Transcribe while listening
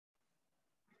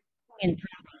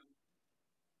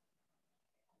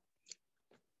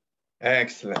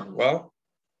Excellent. Well,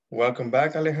 welcome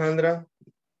back, Alejandra.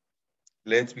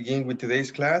 Let's begin with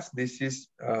today's class. This is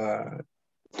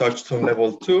Touchstone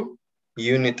Level 2,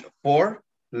 Unit 4,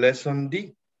 Lesson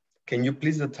D. Can you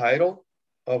please the title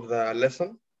of the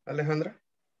lesson, Alejandra?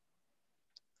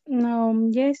 No,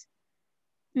 yes.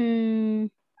 Now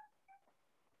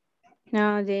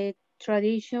the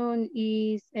tradition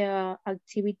is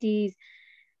activities.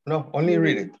 No, only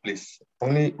read it, please.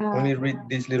 Only read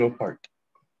this little part.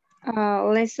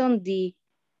 Lesson D,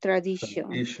 tradition.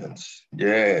 Traditions.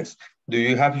 Yes. Do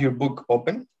you have your book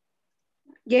open?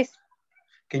 Yes.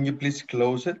 Can you please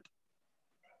close it?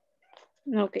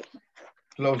 Okay.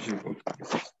 Close your book,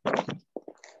 please.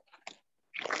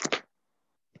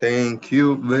 Thank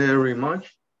you very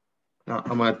much. Now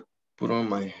I'm gonna put on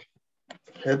my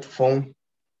headphone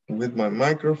with my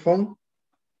microphone.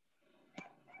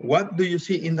 What do you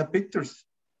see in the pictures?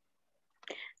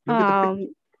 Look at the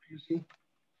picture. What do you see?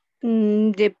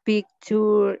 The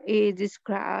picture is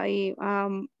describe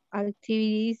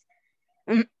activities.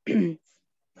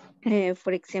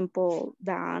 For example,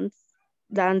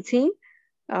 dancing.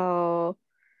 Uh,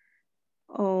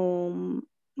 um,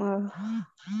 uh,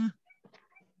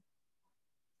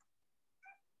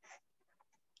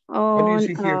 What do you on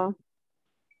see here?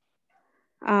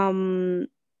 um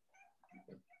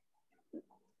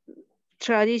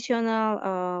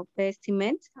traditional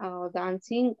vestments,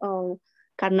 dancing,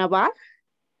 carnival.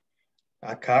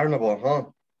 A carnival, huh?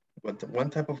 But one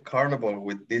type of carnival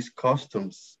with these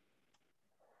costumes.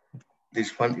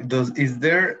 This one. Is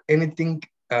there anything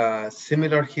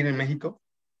similar here in Mexico?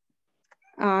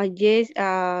 Yes,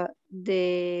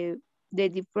 the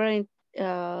different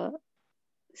uh,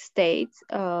 states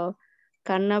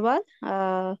carnival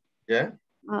Yeah.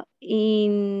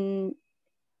 in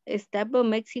Estado of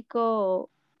Mexico.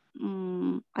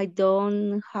 I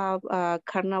don't have a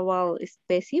carnival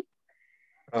specific.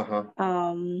 Uh-huh.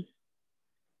 Um,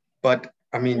 But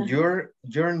I mean, yeah.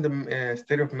 you're in the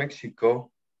state of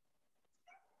Mexico.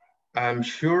 I'm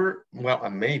sure, well,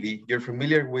 maybe you're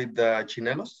familiar with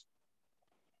chinelos?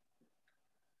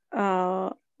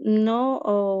 No,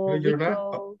 No, you're not?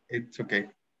 Oh, because it's okay.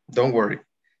 Don't worry.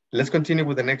 Let's continue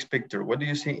with the next picture. What do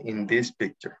you see in this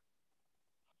picture?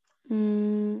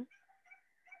 mm,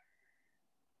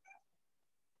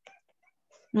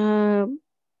 uh,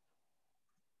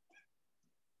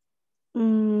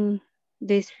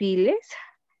 desfiles.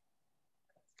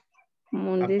 A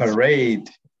Mondes, parade.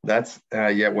 That's,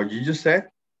 yeah, what you just said.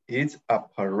 It's a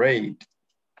parade.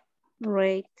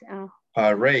 right.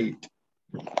 Parade.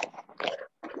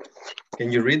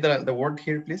 Can you read the word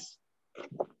here, please?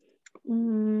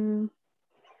 Mm,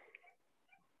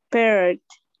 parade,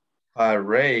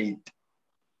 Parade.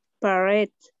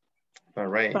 parade,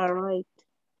 Parade. parade.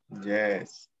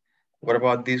 Yes. What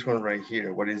about this one right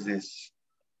here? What is this?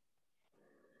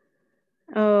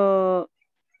 Uh,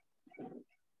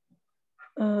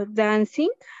 dancing.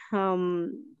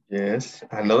 Um, Yes.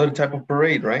 Another type of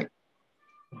parade, right?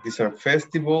 These are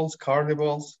festivals,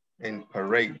 carnivals, and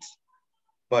parades.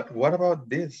 But what about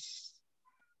this?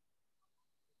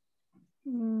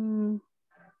 mm,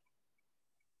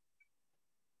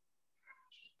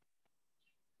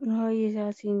 oh, yes,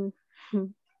 asking.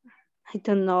 I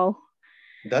don't know.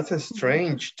 That's a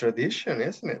strange tradition,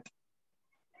 isn't it?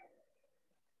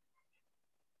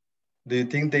 Do you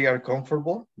think they are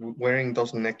comfortable wearing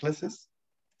those necklaces?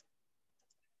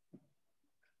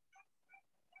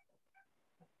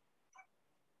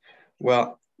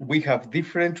 Well, we have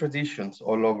different traditions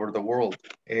all over the world.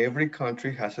 Every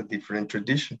country has a different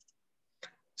tradition.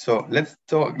 So let's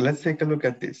take a look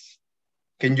at this.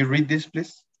 Can you read this,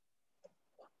 please?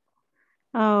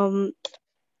 Um,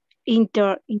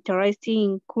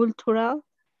 interesting cultural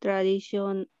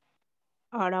tradition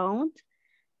around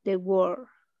the world.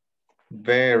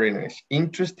 Very nice.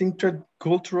 Interesting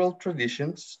cultural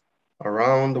traditions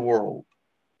around the world.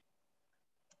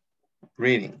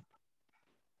 Reading.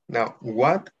 Now,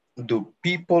 what do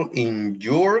people in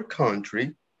your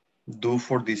country do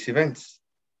for these events?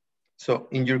 So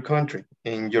in your country,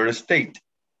 in your state,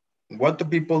 what do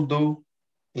people do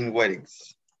in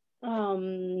weddings?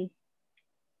 Um,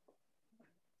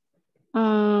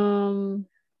 um,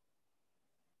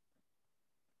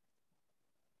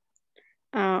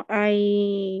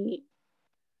 I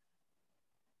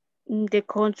the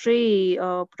country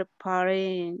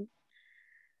preparing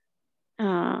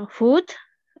food,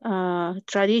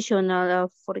 traditional,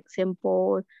 for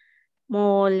example,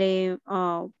 mole,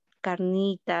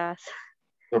 carnitas.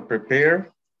 So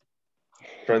prepare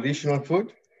traditional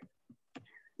food.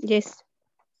 Yes.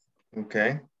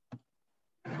 Okay.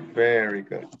 Very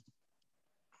good.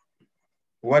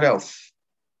 What else?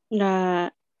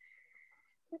 The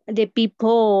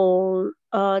people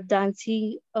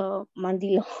dancing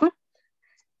mandilon.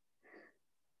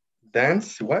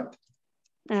 Dance, what?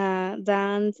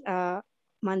 Dance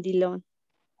mandilon.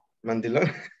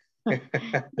 Mandilon?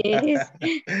 Yes.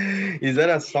 Is that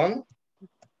a song?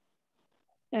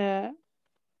 Uh,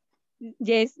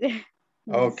 yes. The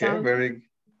Okay, song. very,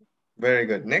 very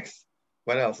good. Next,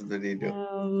 what else did he do?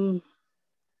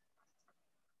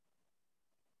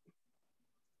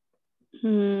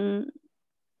 Hmm,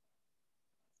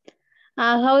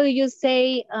 how do you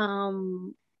say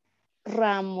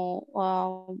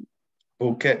ramo?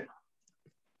 Bouquet.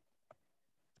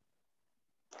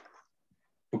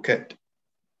 Bouquet.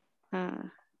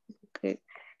 Okay.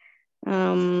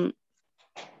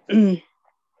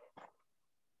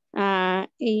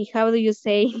 How do you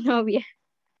say novia?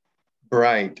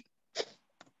 Bride.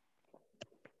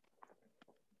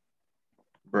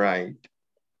 Bride.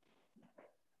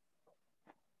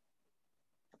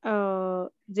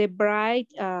 The bride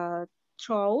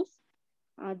throws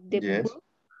Yes.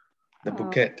 The uh,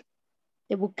 bouquet.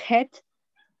 the bouquet.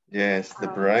 Yes, the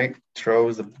bride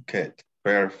throws the bouquet.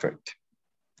 Perfect.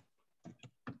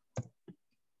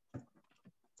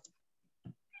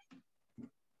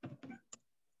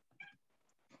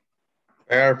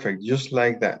 Perfect, just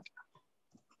like that.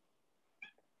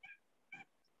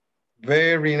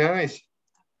 Very nice.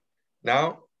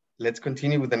 Now, let's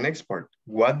continue with the next part.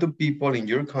 What do people in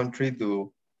your country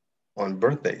do on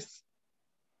birthdays?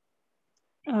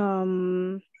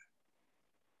 Mm,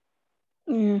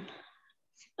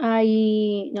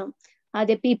 I no.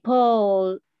 The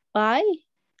people buy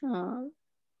uh,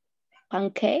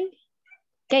 pancake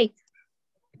cake.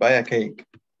 Buy a cake.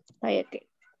 Buy a cake.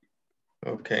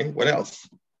 Okay, what else?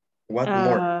 What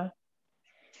more? Uh,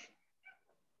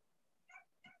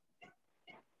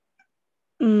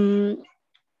 mm,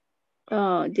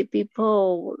 the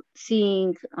people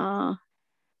sing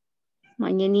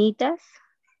mañanitas.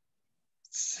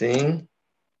 Sing.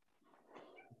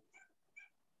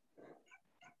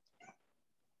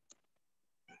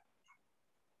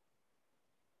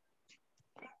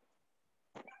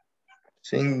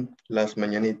 Sing las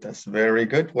mañanitas. Very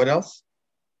good. What else?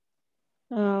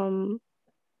 Um,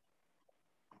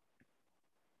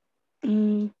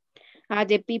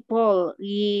 the people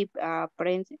give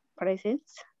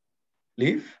presents.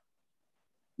 Leave.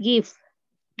 Give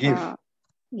Give.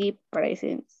 give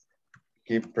presents.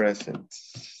 Give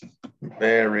presents.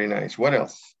 Very nice. What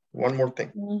else? One more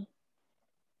thing.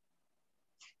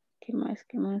 ¿Qué más?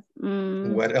 ¿Qué más?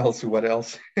 What else? What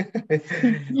else?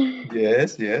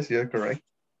 Yes, yes, you're correct.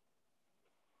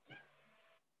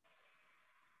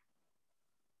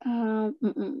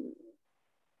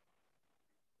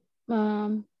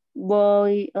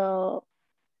 Boy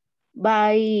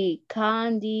buy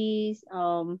candies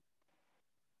and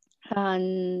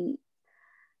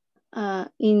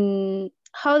in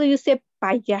how do you say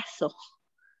payaso?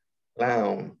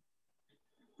 Clown.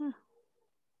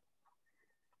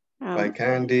 Buy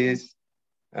candies.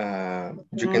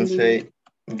 You can say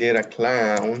get a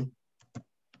clown.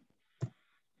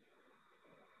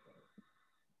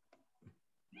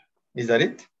 Is that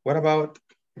it? What about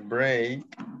break?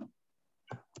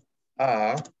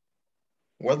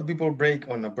 What do people break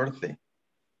on a birthday?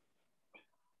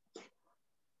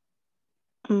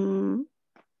 You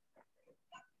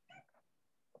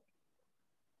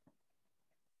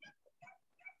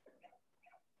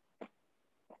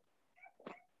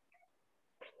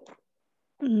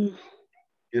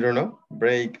don't know?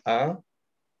 Break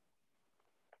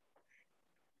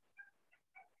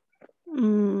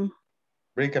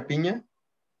break a piña?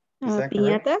 Is that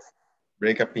correct? Piñatas.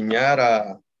 Break a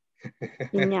piñata.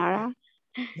 Piñara.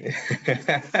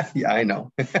 Yeah, I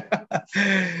know.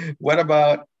 What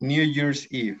about New Year's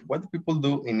Eve? What do people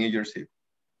do in New Year's Eve?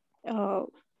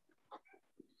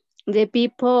 The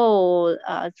people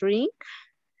drink.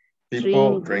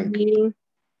 People drink. Beer.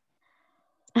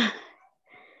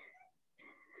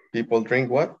 People drink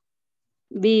what?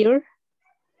 Beer.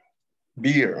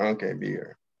 Beer. Okay,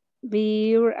 beer.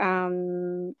 Beer.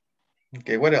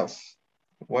 Okay, what else?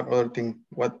 What other thing?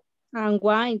 What? And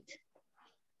wine.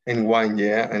 And wine,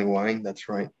 yeah, and wine, that's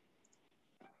right.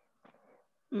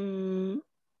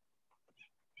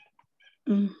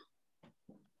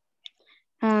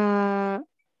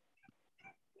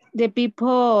 The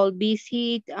people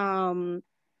visit on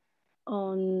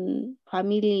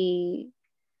family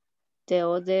the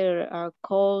other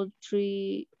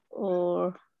country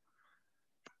or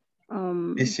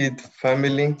Visit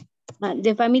family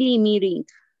the family meeting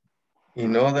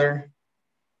in other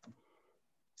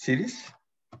cities?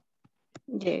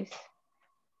 Yes.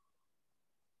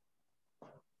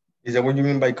 Is that what you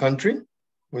mean by country?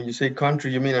 When you say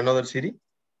country, you mean another city?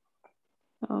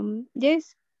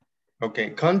 Yes.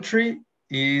 Okay, country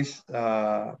is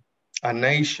a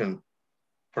nation.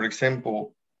 For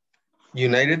example,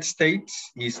 United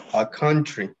States is a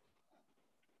country.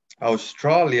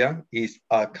 Australia is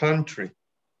a country.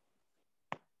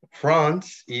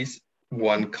 France is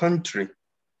one country,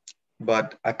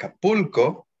 but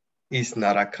Acapulco is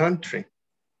not a country.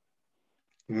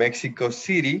 Mexico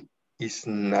City is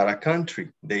not a country.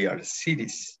 They are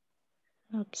cities.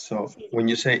 Okay. So City. when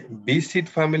you say visit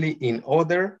family in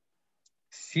other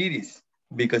cities,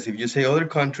 because if you say other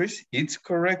countries, it's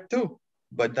correct too.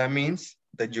 But that means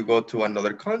that you go to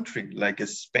another country like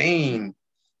Spain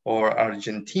or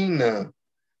Argentina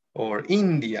or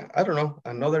India. I don't know,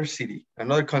 another city,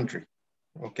 another country.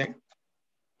 Okay.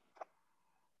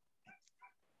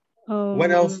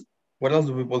 What else? Um, What else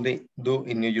do people do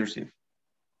in New Year's Eve?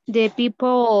 the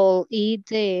people eat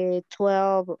the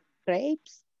 12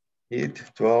 grapes. Eat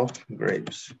 12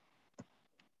 grapes.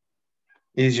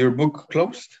 Is your book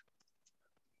closed?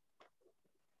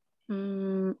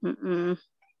 Mm, mm, mm.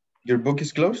 Your book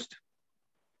is closed?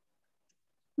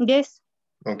 Yes.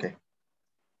 Okay.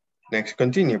 Next,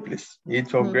 continue, please. Eat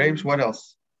 12 grapes. Mm, What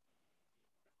else?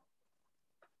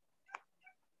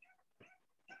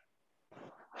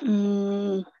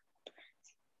 mm,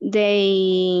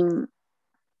 they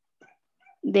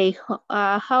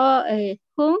how hug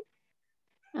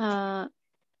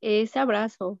es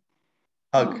abrazo.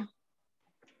 Hug.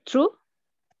 True.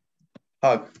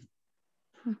 Hug.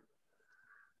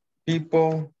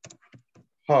 People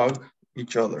hug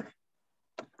each other.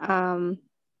 Um,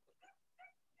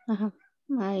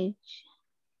 my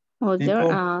other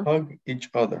People hug each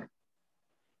other.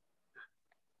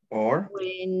 Or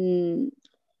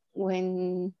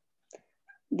when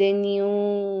the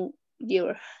new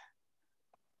year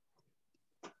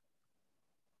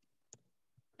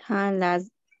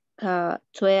last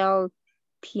 12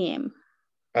 p.m.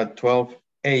 at 12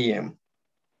 a.m.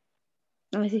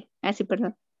 Así,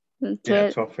 perdón.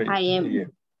 Yeah, 12 12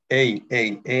 a.m.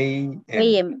 a.m. A.M.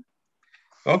 a.m.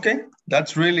 Okay,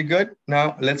 that's really good.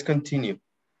 Now let's continue.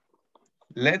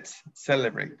 Let's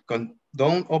celebrate.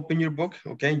 Don't open your book,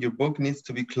 okay? Your book needs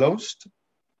to be closed,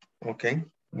 okay?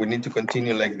 We need to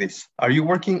continue like this. Are you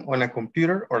working on a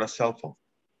computer or a cell phone?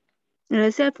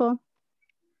 El cell phone.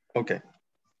 Okay.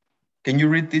 Can you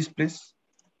read this, please?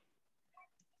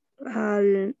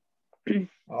 Uh,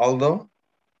 Although,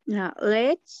 now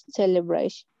let's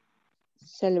celebrate.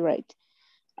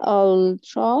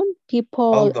 Although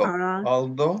people although, are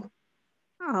although,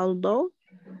 although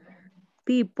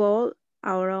people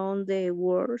around the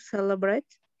world celebrate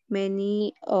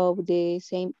many of the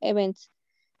same events,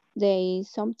 they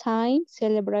sometimes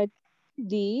celebrate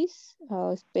these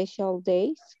special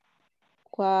days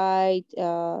quite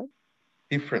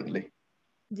differently.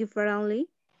 differently.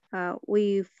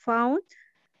 We found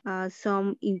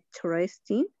some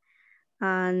interesting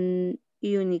and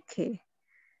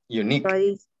Unique.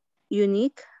 tradi-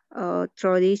 unique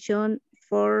tradition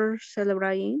for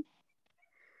celebrating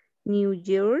New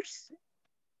Year's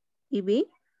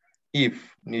Eve,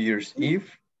 New Year's Eve,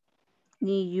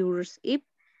 New Year's Eve,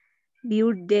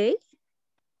 birthday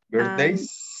and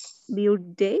birthdays,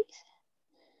 birthdays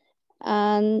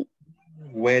and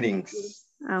weddings.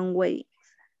 wedding.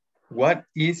 What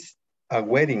is a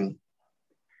wedding?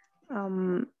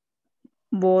 Um,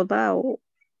 boda o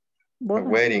A boda,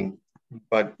 wedding.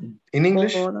 But in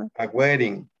English, boda, a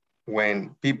wedding,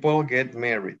 when people get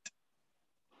married,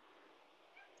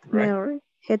 right? married,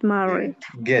 get married,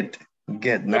 Get, get,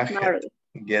 get not het. married,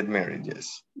 Get married,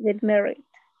 yes. get married.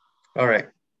 All right.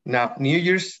 Now, New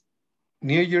Year's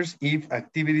Eve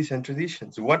activities and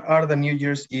traditions. What are the New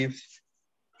Year's Eve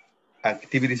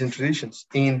activities and traditions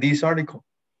in this article?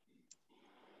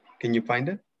 Can you find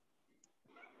it?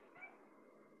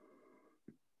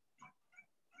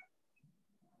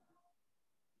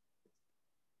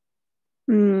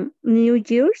 New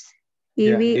Year's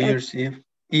Yeah, Eve, New Year's Eve.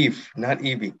 Eve, not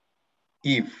Evie.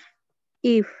 Eve.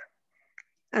 Eve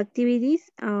activities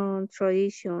and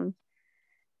tradition.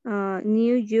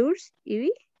 New Year's Eve,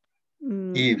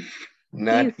 mm, Eve,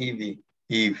 not Eve, Evie.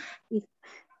 Eve. Eve,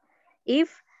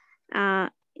 Eve.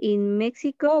 In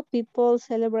Mexico, people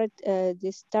celebrate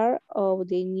the start of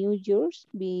the New Year's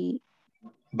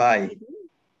By,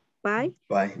 by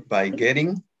by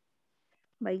getting,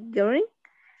 getting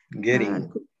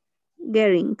getting.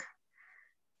 getting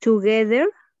together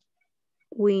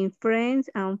with friends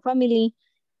and family.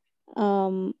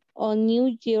 On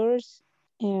New Year's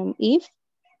Eve,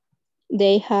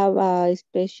 they have a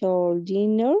special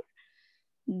dinner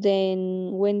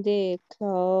Then when the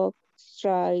clock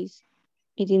strikes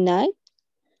midnight,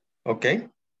 Okay,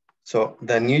 so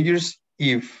the New Year's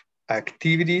Eve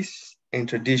activities and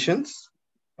traditions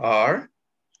are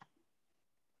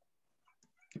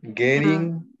uh,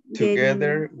 getting getting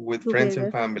together with friends and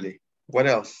together. family. What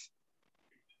else?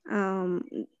 Um,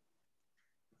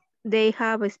 they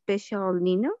have a special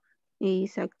dinner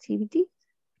is activity.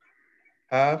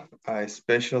 Have a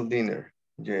special dinner.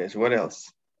 Yes, what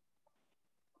else?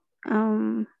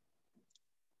 Um,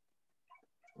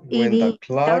 When the eating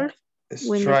clock start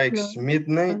when the clock strikes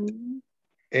midnight,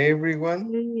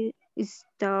 everyone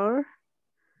start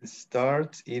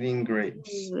starts eating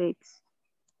grapes. grapes.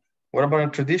 What about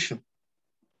a tradition?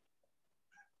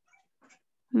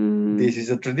 Mm, This is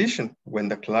a tradition. When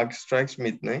the clock strikes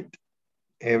midnight,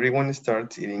 everyone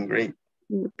starts eating grapes.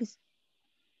 grapes.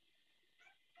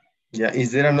 Yeah,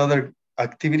 is there another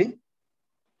activity?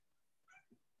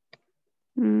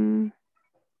 Mm,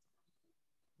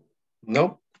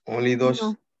 Nope, only those,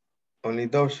 no. only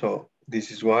those. So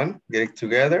this is one, getting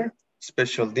together,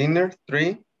 special dinner,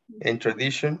 three, and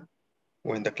tradition.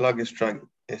 When the clock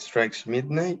strikes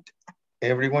midnight,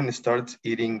 everyone starts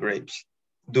eating grapes.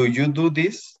 Do you do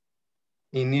this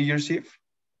in New Year's Eve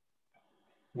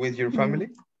with your Mm, family?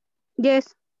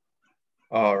 yes.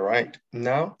 All right.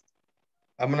 Now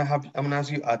I'm gonna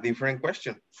ask you a different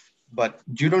question, but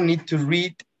you don't need to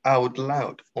read out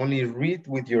loud. Only read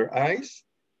with your eyes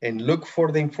and look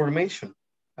for the information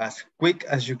as quick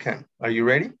as you can. Are you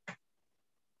ready?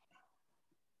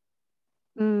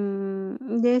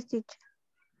 Yes, teacher.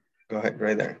 Go ahead,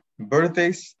 right there.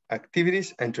 Birthdays,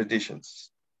 activities, and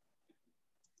traditions.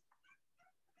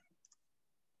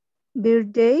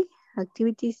 Birthday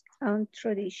activities and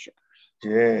tradition.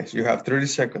 Yes, you have 30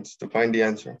 seconds to find the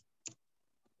answer.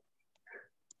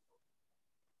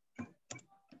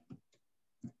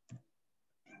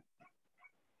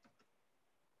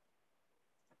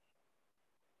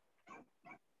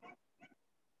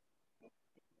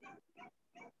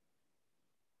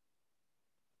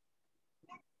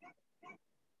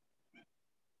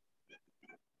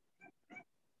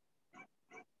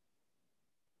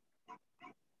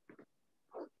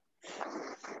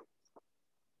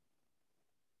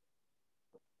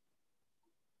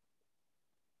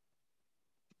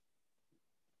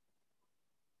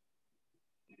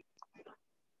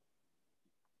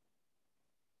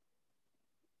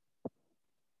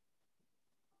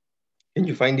 Can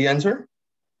you find the answer?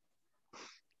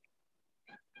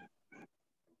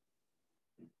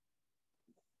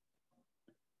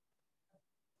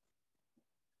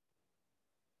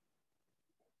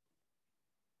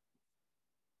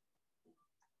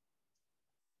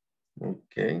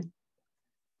 Okay.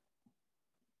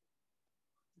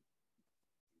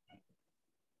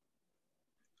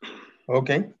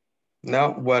 Okay.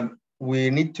 Now what we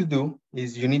need to do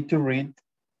is you need to read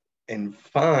and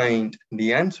find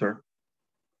the answer,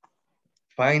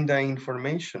 find the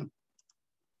information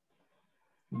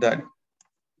that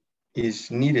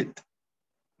is needed.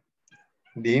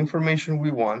 The information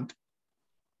we want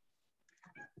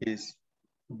is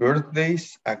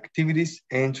birthdays, activities,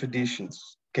 and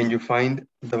traditions. Can you find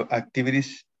the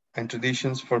activities and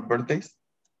traditions for birthdays?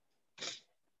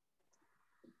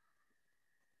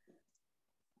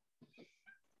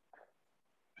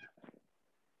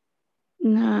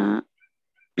 Uh,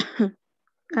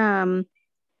 um,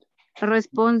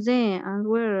 response the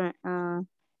answer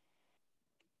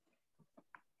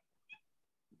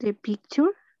the picture.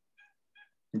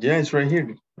 Yeah, it's right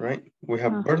here, right? We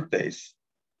have Uh, birthdays.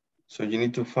 So you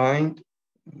need to find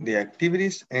the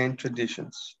activities and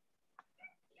traditions.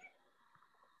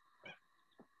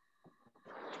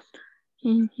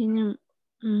 in,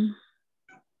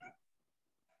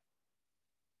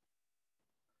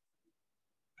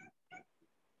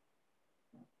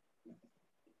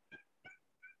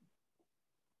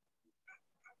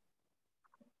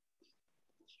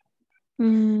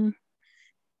 mm,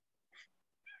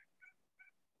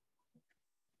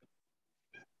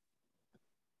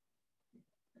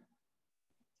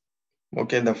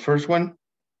 Okay, the first one,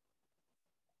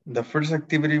 the first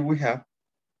activity we have.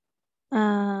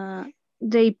 uh,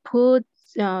 they put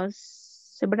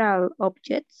several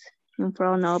objects in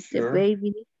front of the Sure.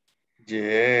 baby.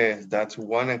 Yes, that's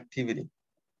one activity.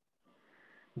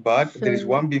 But there is So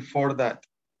one before that.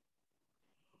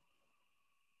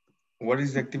 What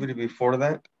is the activity before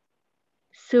that?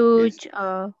 Is such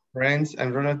friends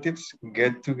and relatives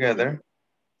get together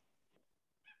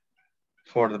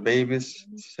for the baby's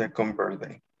second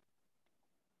birthday.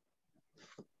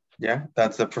 Yeah,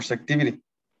 that's the first activity.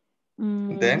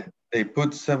 mm, Then they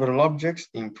put several objects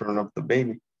in front of the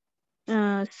baby.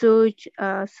 such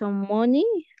some money,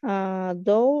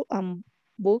 doll, and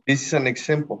book. This is an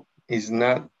example. Is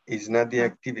not the Uh,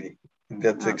 activity.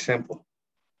 That's uh, example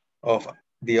of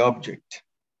the object.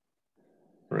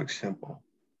 For example,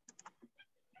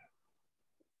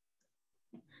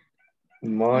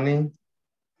 money,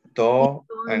 doll,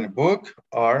 and book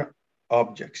are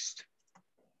objects.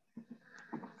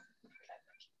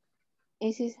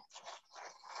 Ese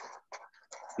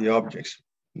The objects.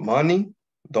 Money,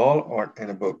 doll, or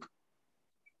and a book.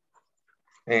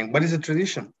 And what is the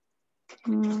tradition?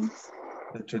 mm,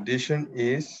 The tradition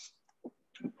is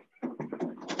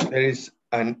there is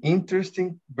an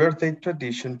interesting birthday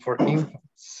tradition for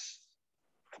infants.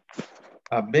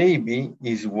 A baby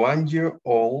is 1 year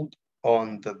old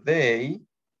on the day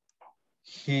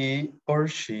he or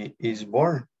she is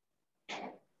born.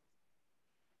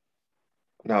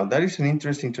 Now, that is an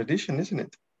interesting tradition, isn't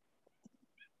it?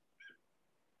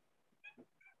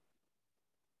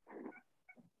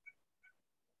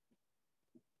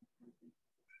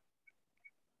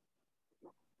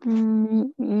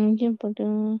 qué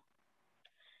importante.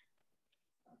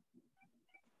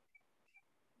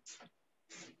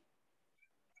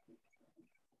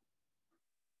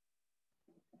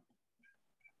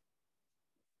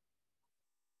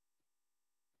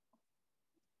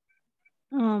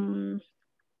 Um,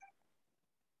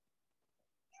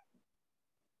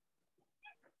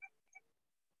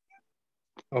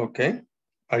 Okay.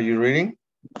 Are you reading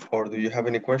or do you have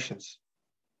any questions?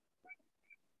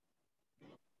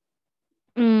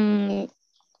 mm,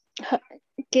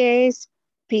 ¿Qué es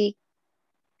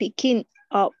picking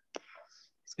up?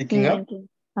 Picking No up? entiendo.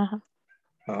 Ajá.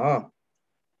 Ah,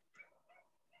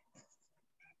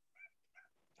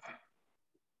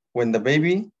 when the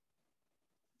baby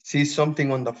sees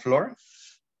something on the floor.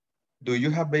 Do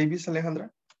you have babies, Alejandra?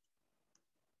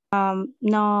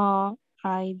 No,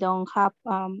 I don't have.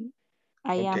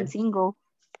 I am Okay, single.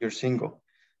 you're single.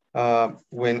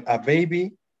 When a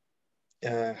baby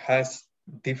has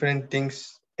different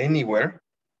things anywhere,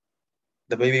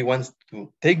 the baby wants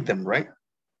to take them, right?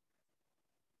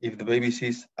 If the baby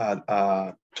sees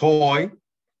a toy,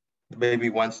 the baby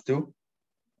wants to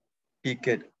pick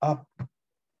it up.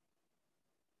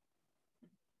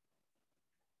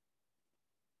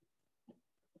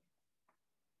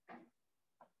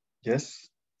 Yes,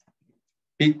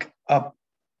 pick up,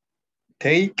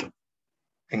 take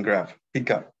and grab,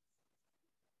 pick up.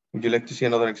 Would you like to see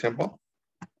another example?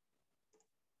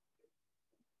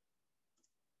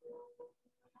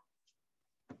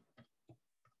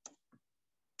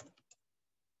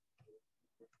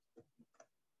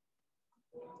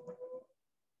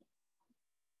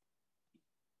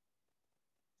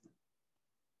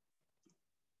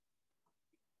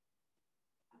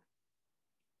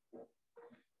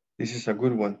 This is a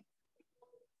good one.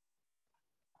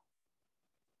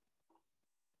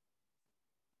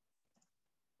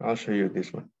 I'll show you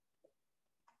this one.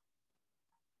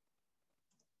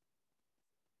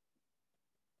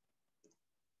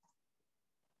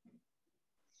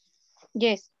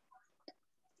 Yes.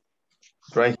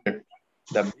 Right here.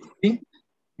 The baby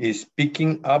is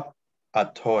picking up a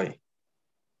toy.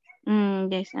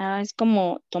 Yes. Es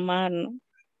como tomar, ¿no?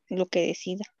 Lo que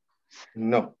decida.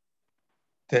 No.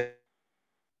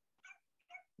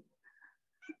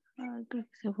 Creo que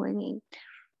se fue.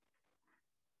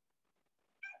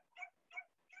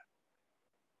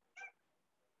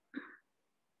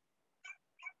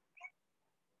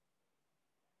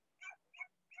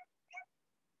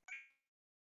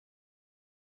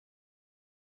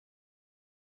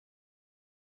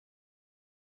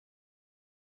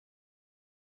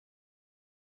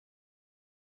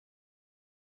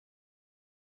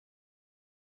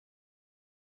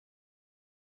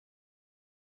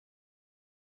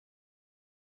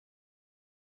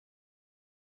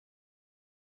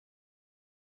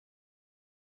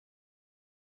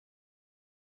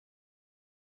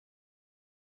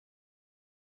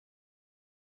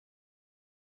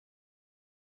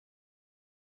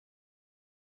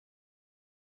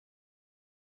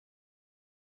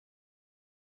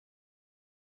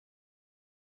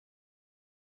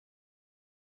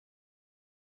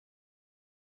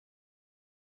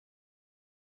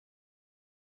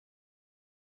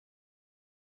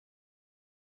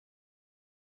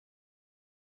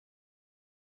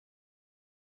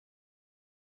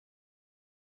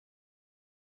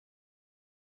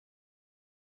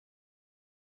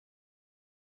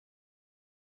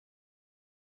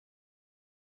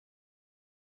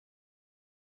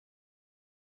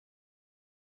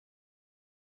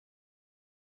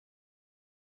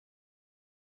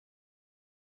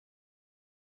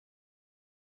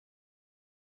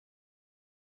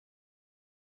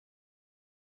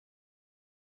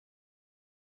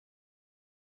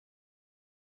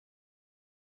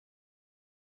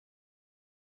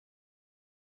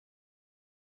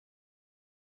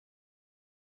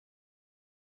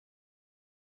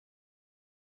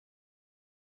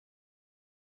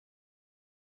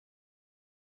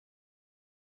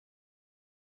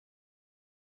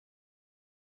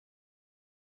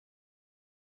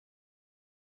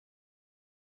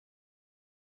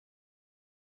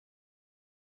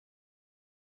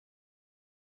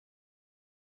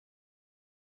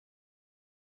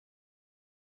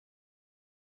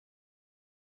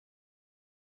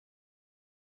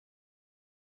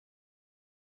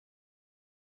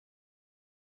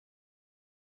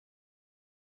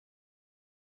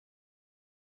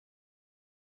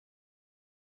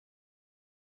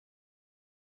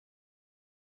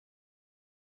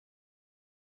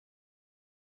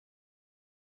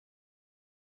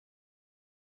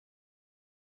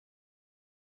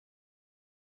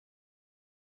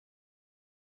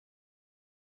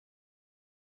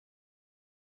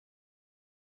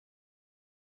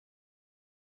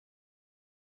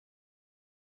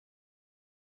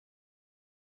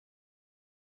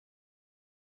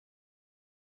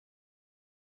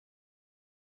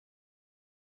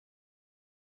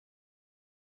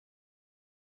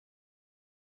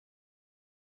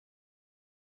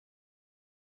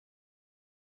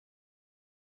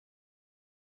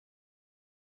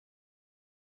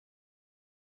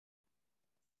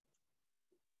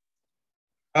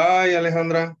 Hi,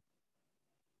 Alejandra.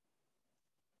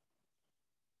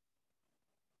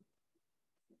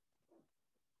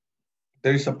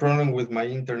 There is a problem with my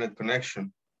internet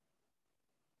connection,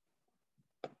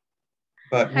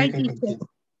 but we Hi, can teacher. continue.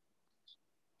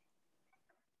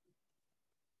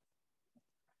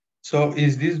 So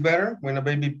is this better when a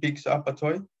baby picks up a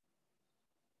toy?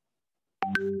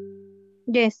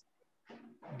 Yes.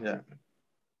 Yeah.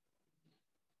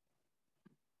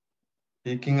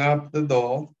 Picking up the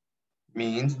doll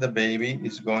means the baby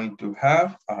is going to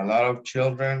have a lot of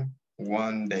children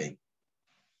one day.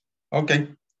 Okay,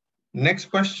 next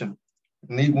question.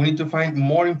 We need to find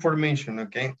more information,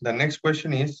 okay? The next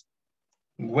question is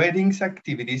weddings,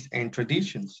 activities, and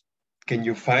traditions. Can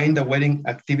you find the wedding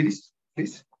activities,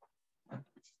 please?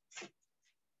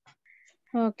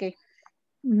 Okay.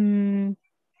 Mm,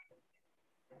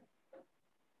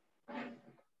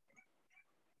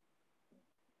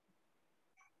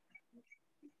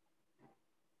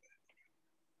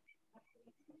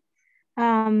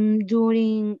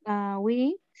 during a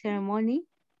wedding ceremony,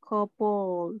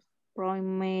 couples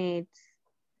promise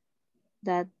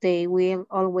that they will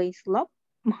always love.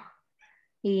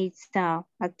 It's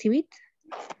activity.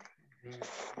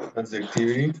 That's the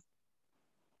activity.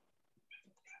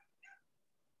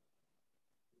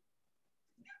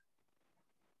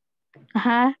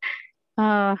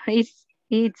 Uh-huh.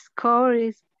 It's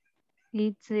curious.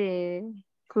 It's a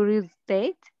curious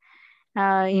date.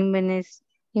 In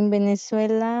in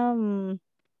Venezuela,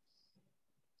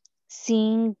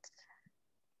 sing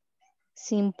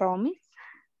promise.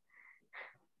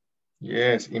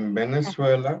 Yes, in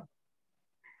Venezuela,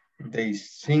 they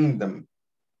sing them.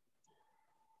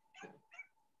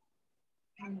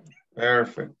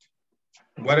 Perfect.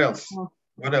 What else? Oh.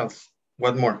 What else?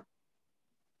 What more?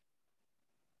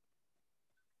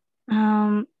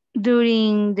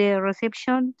 During the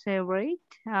reception, celebrate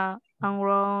and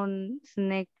run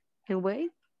away,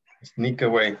 Sneak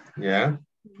away. Yeah.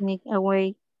 sneak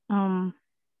away. Um,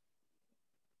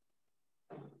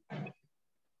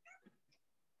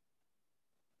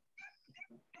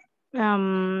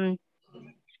 um,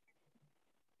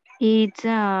 it's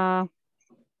a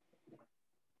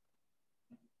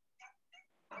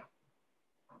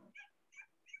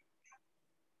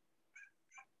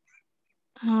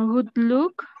good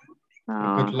look. Good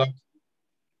Uh, luck.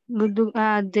 good look.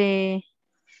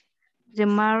 The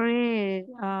married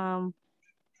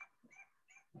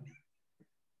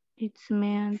it's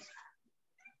meant.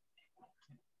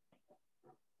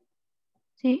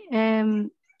 See,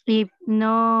 if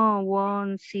no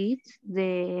one sees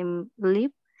the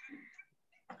lip,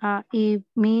 it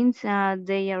means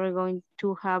they are going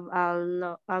to have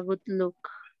a good look.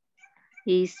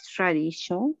 Is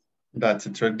tradition. That's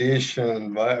a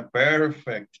tradition.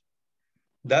 Perfect.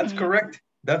 That's Mm. correct.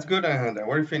 That's good, Alejandra.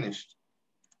 We're finished.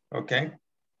 Okay.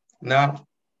 Now,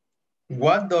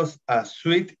 what does a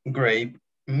sweet grape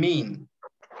mean?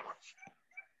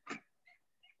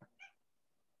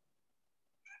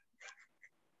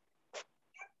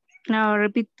 Now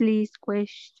repeat please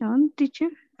question, teacher.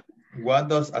 What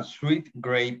does a sweet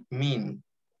grape mean?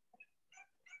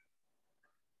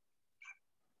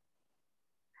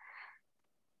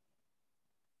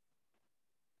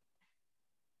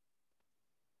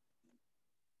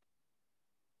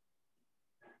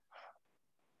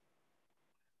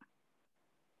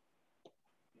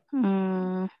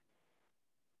 Mm,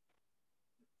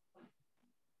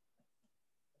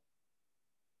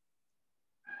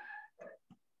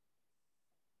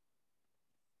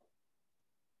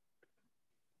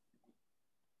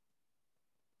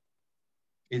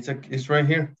 It's right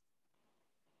here.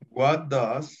 What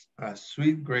does a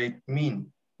sweet grape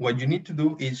mean? What you need to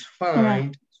do is uh,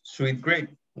 find sweet grape.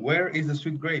 Where is the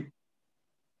sweet grape?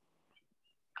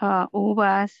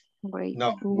 uvas, great.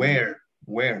 No, where?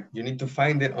 Where? You need to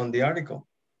find it on the article.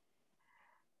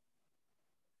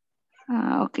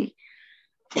 Okay.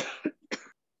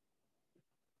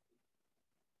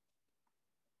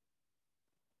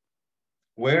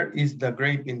 Where is the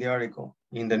grape in the article?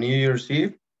 In the New Year's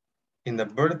Eve, in the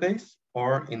birthdays,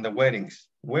 or in the weddings?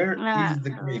 Where Uh, is the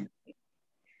grape?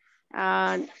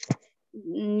 uh,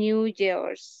 New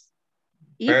Year's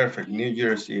Eve. Perfect, New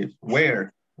Year's Eve.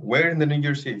 Where? Where in the New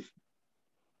Year's Eve?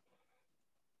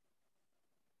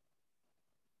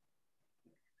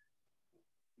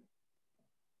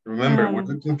 Remember, we're Um,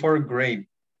 looking for a grape.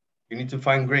 You need to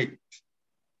find grape.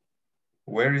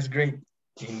 Where is grape?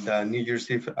 In the New Year's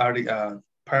Eve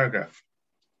paragraph.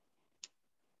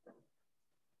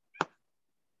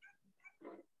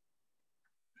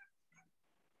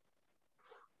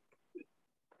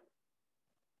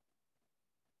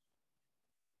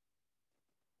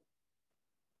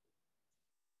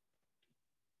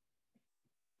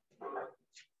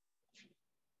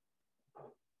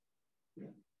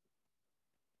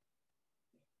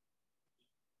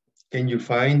 Can you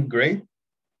find great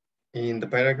in the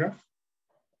paragraph?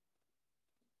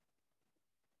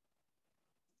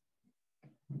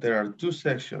 There are two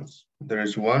sections.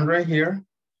 There's one right here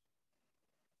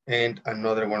and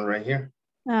another one right here.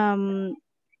 Now,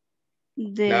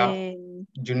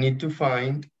 you need to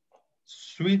find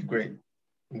sweet grade.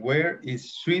 Where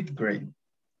is sweet grade?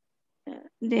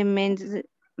 The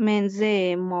men's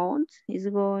amount is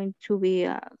going to be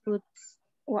a good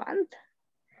one.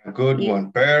 A good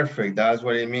one. Perfect. That's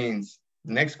what it means.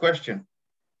 Next question.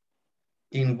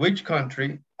 In which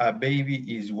country a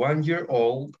baby is 1 year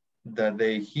old the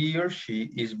day he or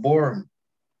she is born?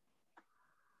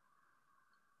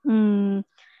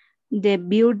 The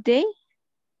birthday?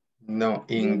 No,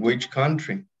 in which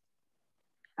country?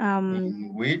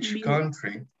 In which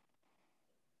country?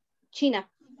 China.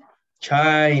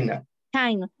 China.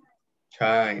 China.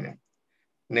 China.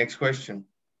 Next question.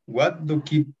 What do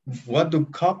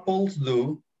couples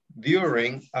do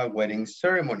during a wedding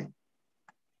ceremony?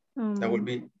 That would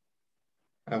be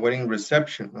a wedding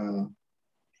reception.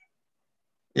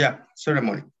 Yeah,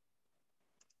 ceremony.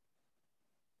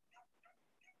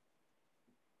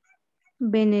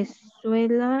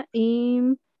 Venezuela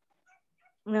in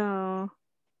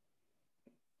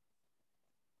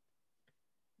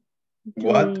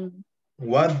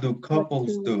what do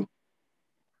couples do?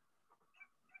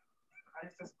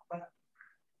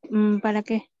 ¿Para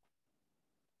qué?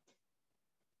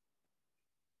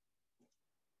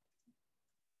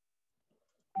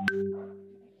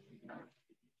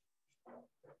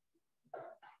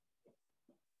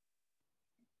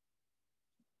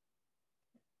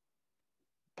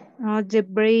 The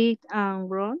break and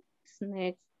run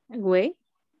next way.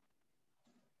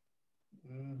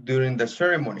 During the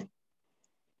ceremony.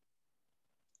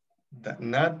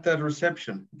 Not the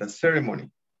reception, the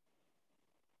ceremony.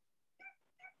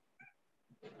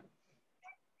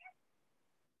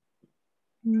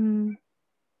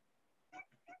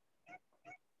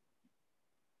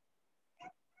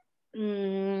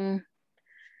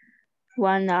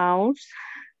 One hour.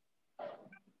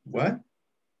 What?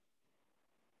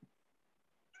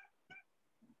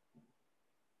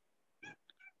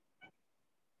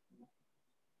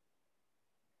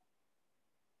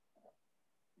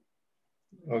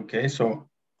 Okay, so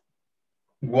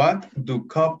what do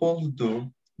couples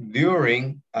do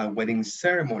during a wedding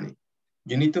ceremony?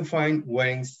 You need to find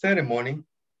wedding ceremony.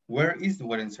 Where is the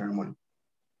wedding ceremony?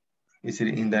 Is it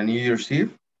in the New Year's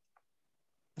Eve?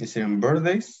 Is it in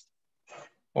birthdays?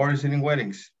 Or is it in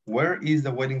weddings? Where is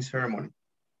the wedding ceremony?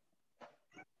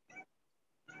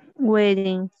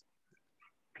 Weddings.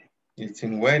 It's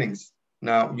in weddings.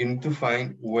 Now you need to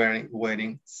find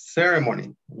wedding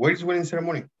ceremony. Where is wedding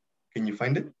ceremony? Can you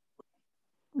find it?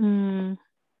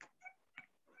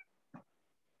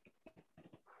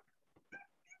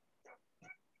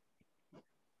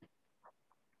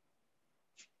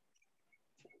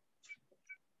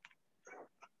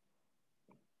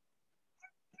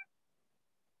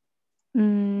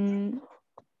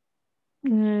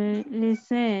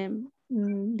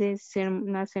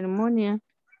 Listen, la ceremonia.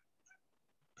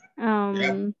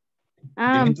 Yeah.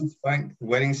 You need to find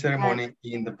wedding ceremony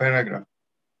in the paragraph.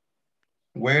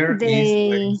 Where is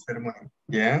wedding ceremony?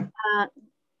 Yeah.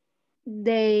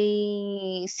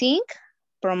 They sing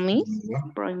promise.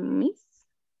 No. Promise.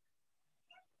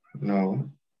 No.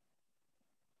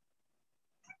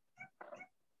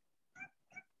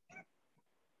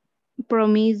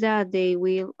 Promise that they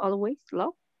will always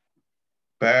love.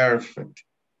 Perfect.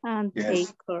 And yes.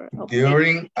 Take care of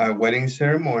During a wedding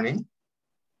ceremony.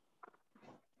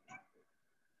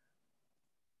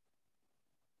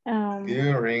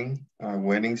 During a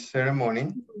wedding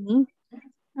ceremony,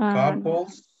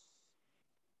 couples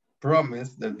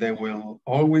promise that they will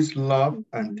always love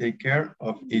and take care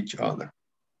of each other.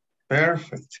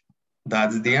 Perfect.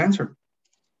 That's the answer.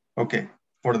 Okay,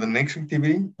 for the next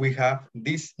activity, we have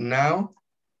this now.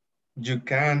 You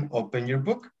can open your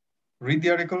book, read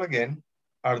the article again.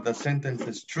 Are the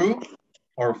sentences true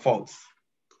or false?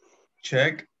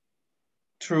 Check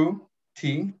true,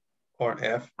 T, or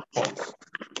F, false.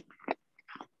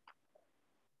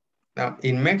 Now,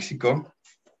 in Mexico,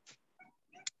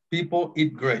 people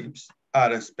eat grapes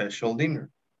at a special dinner.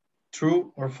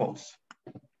 True or false?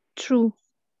 True.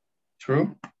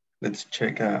 True? Let's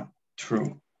check out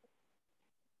true.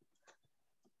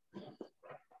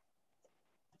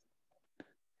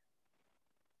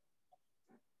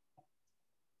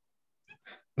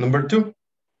 Number 2.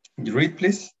 You read,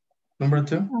 please. Number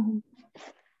 2.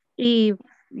 If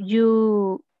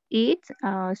you eat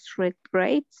straight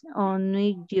grapes on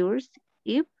New Year's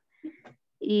Eve,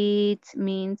 it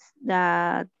means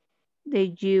that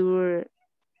the year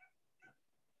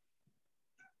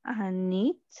and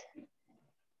it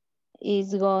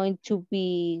is going to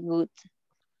be good.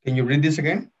 Can you read this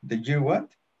again? The year what?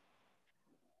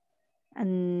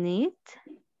 And it,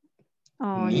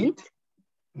 on Need? it,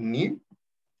 Need?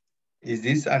 Is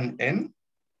this an N?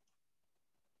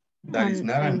 That is and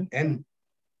not an N.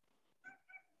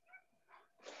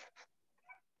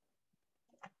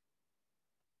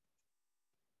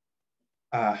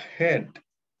 Ahead.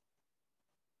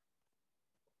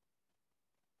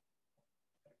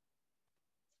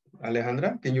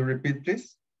 Alejandra, can you repeat,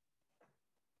 please?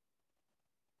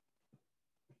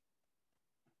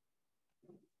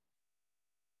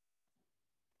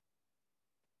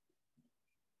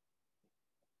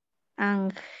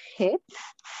 and head,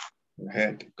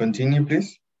 Ahead. Continue,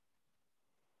 please.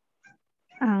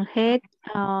 and head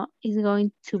is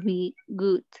going to be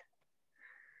good.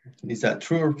 Is that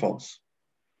true or false?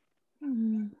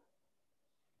 Mm.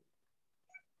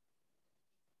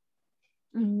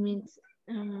 Means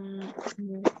mm,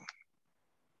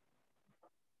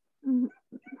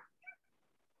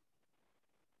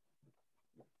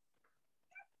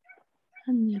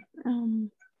 and,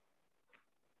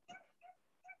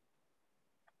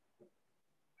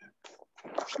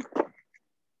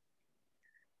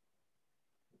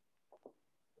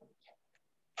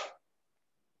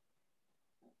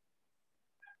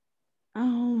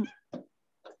 um,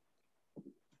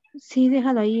 sí,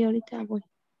 déjalo ahí, ahorita voy.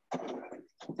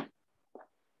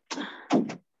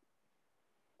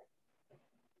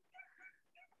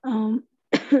 Um,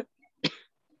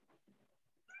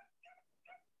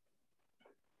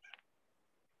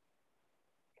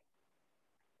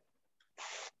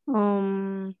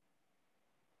 um,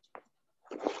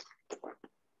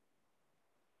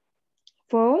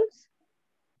 false.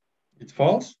 It's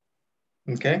false?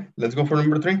 Okay, let's go for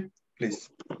number 3, please.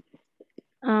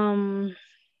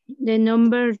 The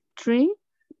number 3,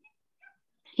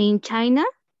 in China,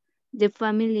 the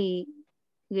family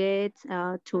gets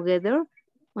together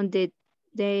on the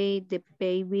day the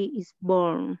baby is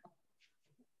born.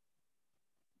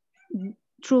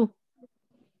 True.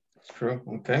 It's true,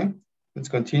 okay. Let's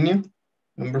continue.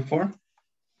 Number 4.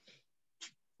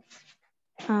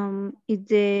 If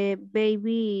the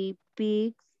baby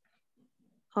picks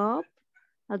up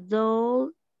a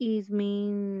doll, it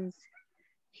means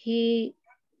he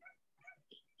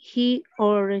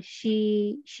or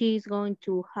she's going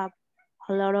to have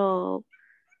a lot of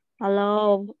a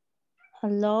lot a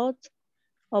lot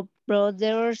of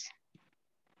brothers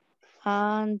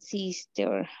and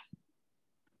sisters.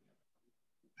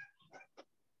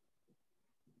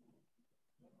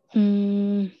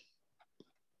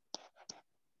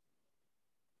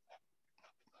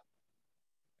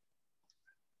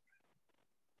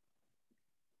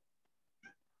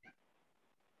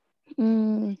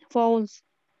 Mm, false.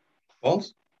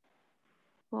 False.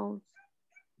 False.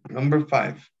 Number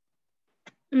 5.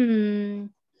 Mm,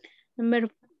 Number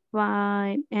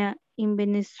 5. In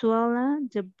Venezuela,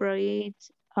 the bride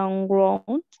and groom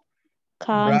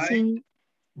can Bride, sing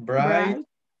bride bride,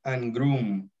 and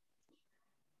groom.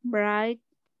 bride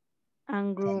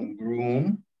and groom And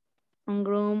groom. and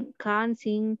groom can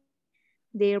sing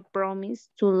their promise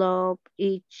to love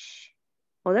each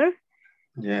other.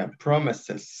 Yeah,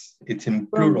 promises. It's in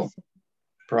plural.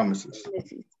 Promises.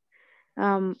 Promises.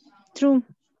 Promises. True.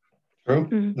 True.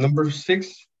 Mm. Number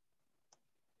 6.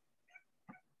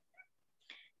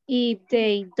 If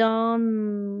they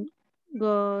don't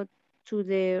go to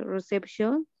the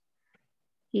reception,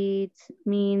 it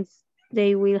means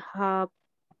they will have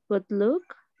good luck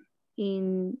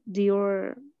in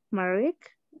their marriage.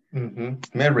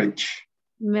 Marriage.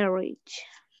 Marriage.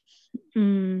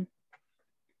 Mm.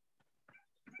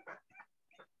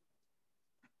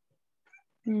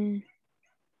 Mm.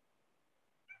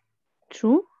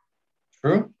 True.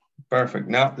 True. Perfect.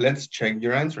 Now let's check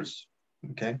your answers.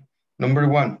 Okay. Number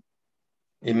 1.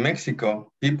 In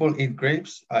Mexico, people eat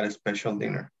grapes at a special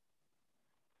dinner.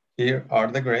 Here are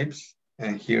the grapes,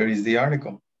 and here is the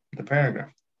article, the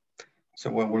paragraph.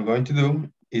 So what we're going to do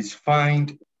is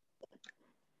find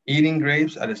eating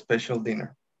grapes at a special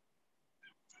dinner.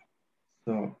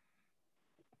 So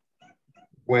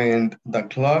when the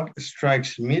clock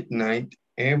strikes midnight,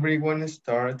 everyone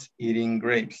starts eating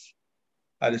grapes.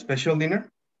 At a special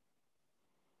dinner,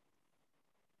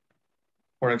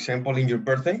 for example, in your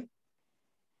birthday,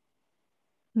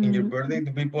 Mm.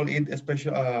 do people eat a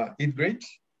special eat grapes?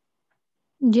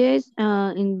 Yes,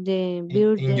 in the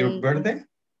In your birthday?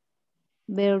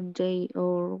 birthday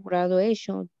or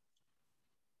graduation.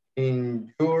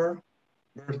 In your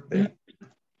birthday.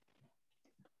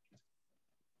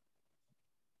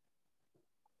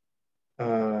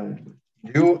 Uh,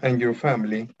 you and your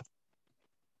family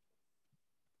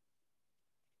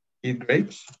Eat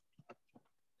grapes?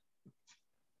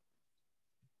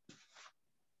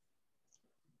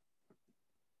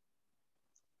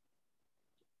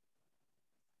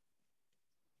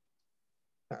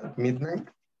 At midnight?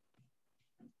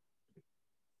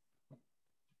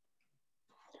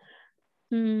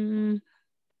 Mm,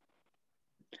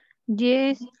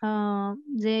 yes,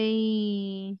 they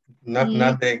eat.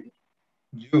 Not they.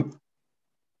 You,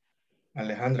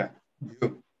 Alejandra.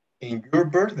 You. In your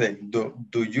birthday,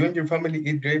 do you and your family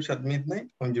eat grapes at midnight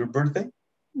on your birthday?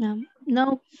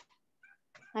 No,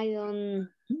 I don't.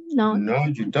 No, No,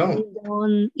 you they don't.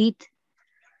 don't eat.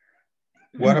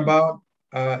 What about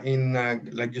in,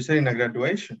 like you said, in a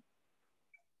graduation?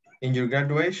 In your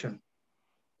graduation?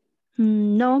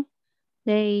 No,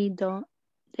 they don't.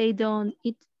 They don't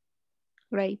eat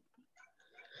grape.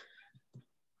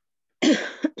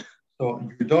 So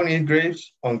you don't eat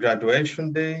grapes on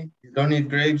graduation day. You don't eat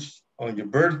grapes on your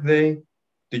birthday.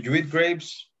 Do you eat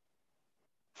grapes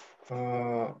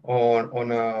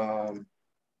on a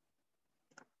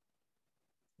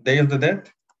Day of the Dead?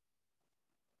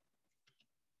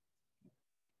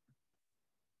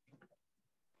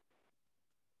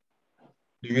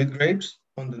 Do you eat grapes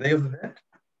on the Day of the Dead?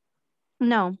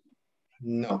 No.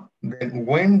 No. Then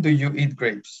when do you eat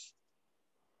grapes?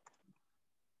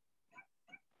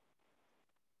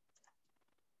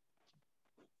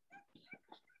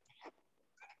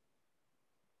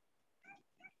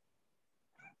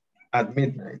 At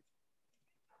midnight.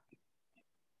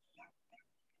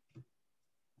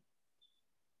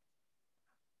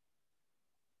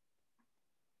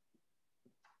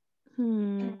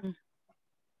 Hmm.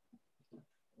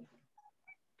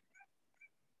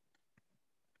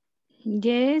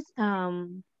 Yes.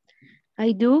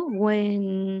 I do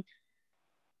when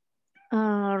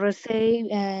receive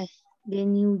the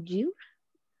new year.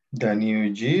 The New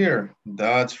Year.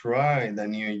 That's right, the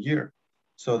New Year.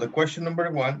 So the question number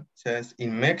one says,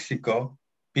 in Mexico,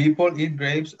 people eat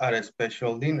grapes at a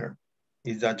special dinner.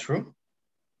 Is that true?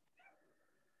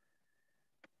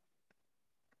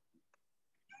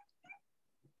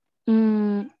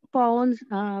 False.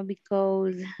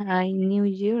 Because I New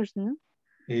Year's. No.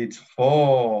 It's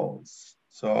false.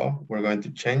 So we're going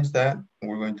to change that.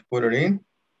 We're going to put it in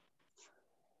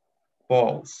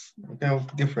false. Okay,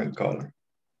 different color.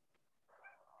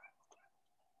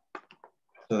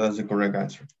 So that's the correct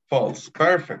answer. False.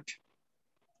 Perfect.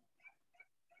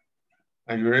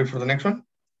 Are you ready for the next one?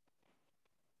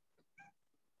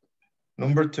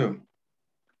 Number two.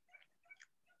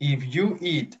 If you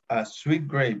eat a sweet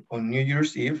grape on New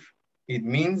Year's Eve, it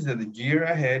means that the year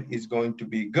ahead is going to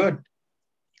be good.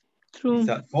 Is True.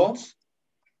 that false?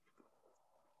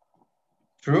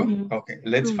 True? Mm, Okay,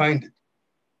 let's true. find it.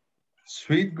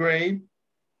 Sweet grape,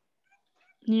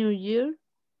 New Year.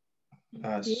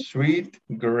 Yes. sweet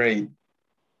grape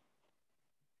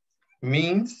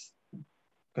means,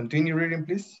 continue reading,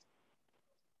 please.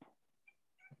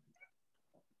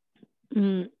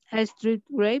 A street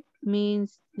grape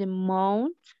means the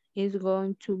month is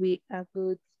going to be a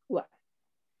good one.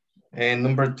 And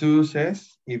number two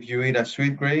says, if you eat a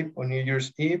sweet grape on New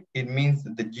Year's Eve, it means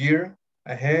that the year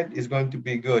ahead is going to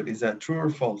be good. Is that true or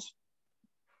false?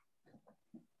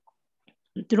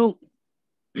 True.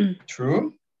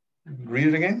 True. Read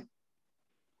it again.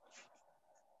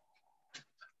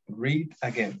 Read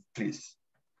again, please.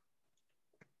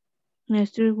 A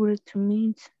street grape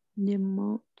means the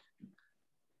month.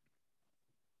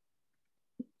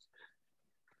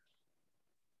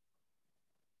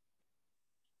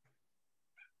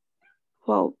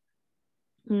 False.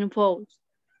 False.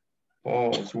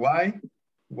 False. Why?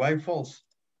 Why false?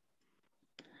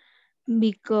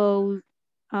 Because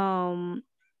um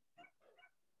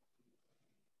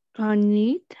I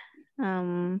need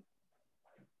um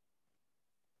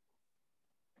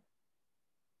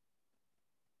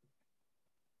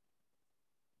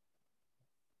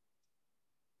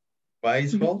Why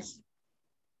is be- false?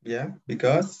 Yeah,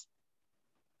 because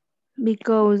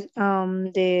because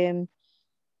the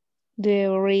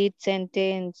read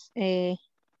sentence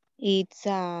it's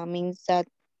means that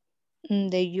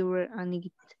the you and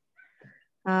it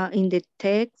in the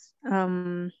text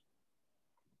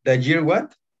the year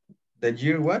what? The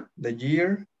year what? The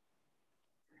year,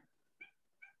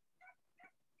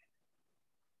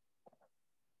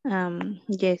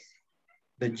 yes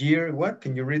the year what?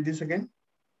 Can you read this again?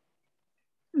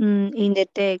 in the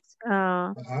text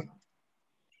Uh-huh.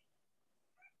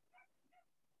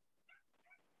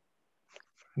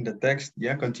 In the text,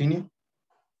 yeah, continue.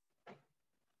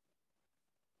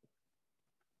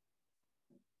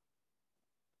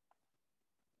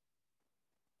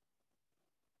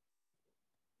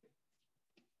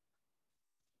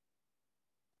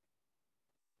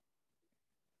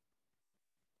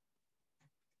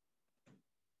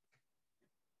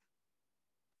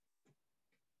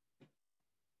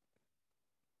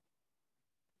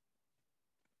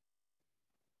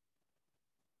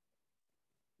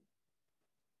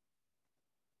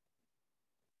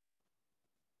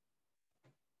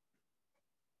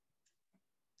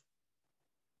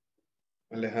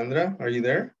 Alejandra, are you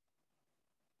there?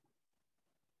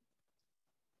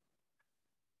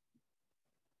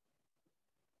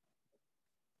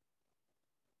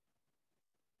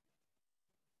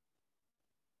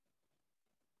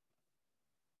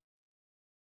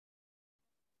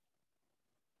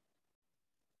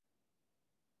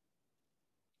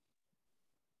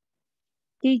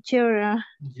 Teacher,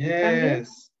 también.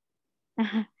 Yes.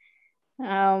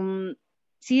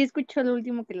 Sí escuchó lo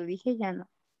último que le dije, ya no.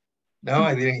 No,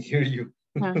 I didn't hear you.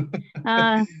 Ah,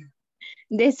 uh,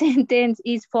 the sentence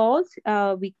is false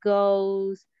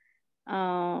because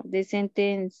the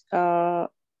sentence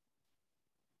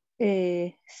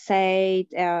said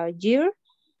year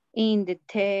in the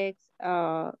text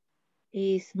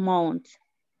is month.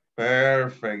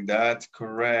 Perfect, that's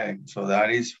correct. So that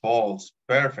is false.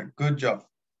 Perfect, good job.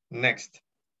 Next,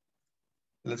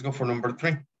 let's go for number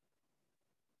 3.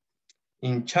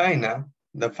 In China,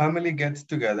 the family gets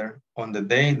together on the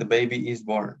day the baby is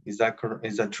born. Is that correct?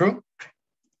 Is that true?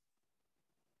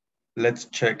 Let's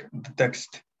check the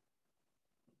text.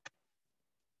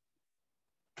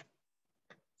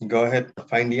 Go ahead,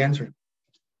 find the answer.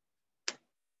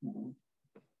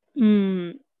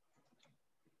 Mm,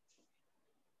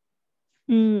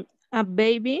 a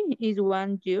baby is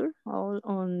 1 year old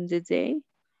on the day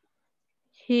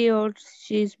he or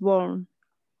she is born.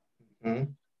 Hmm?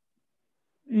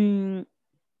 Mm,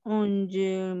 on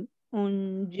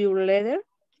your letter,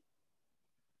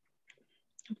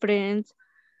 friends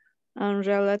and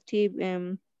relatives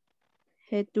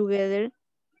get together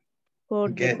for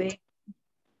the Get. ba-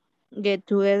 get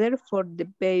together for the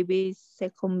baby's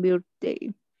second birthday.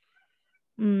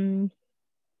 Mm,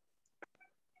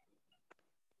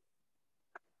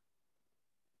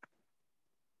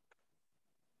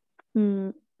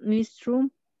 it's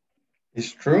true.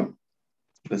 Is true?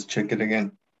 Let's check it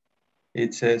again.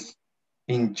 It says,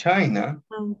 in China,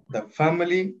 Um, the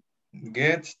family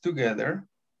gets together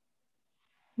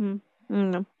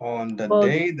no. on the False,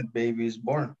 day the baby is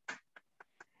born.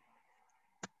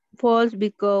 false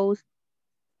because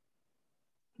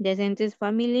the sentence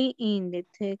family in the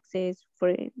text says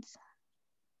friends.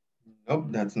 Nope,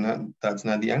 that's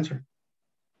not the answer.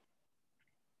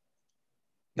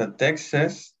 The text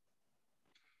says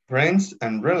friends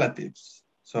and relatives.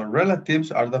 So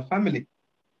relatives are the family.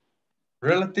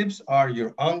 Relatives are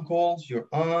your uncles, your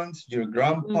aunts, your Mm.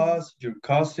 grandpas, your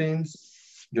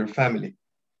cousins, your family.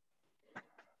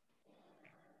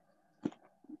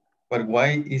 But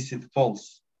why is it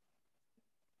false?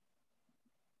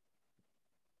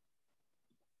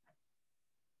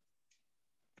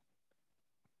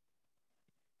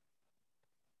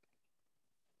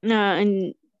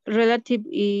 And relative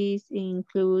is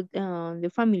include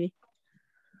the family.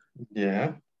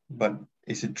 Yeah, but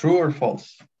is it true or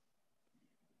false?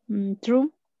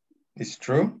 True. It's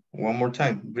true. One more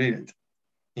time, read it.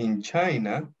 In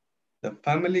China, the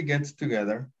family gets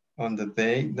together on the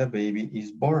day the baby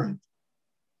is born.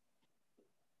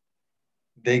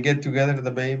 They get together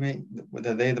the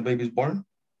day the baby is born?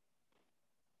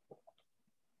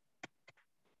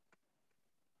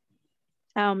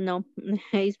 No,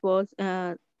 it was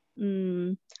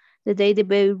mm, the day the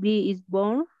baby is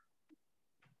born.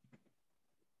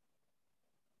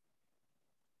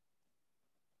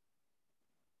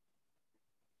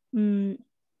 Mm,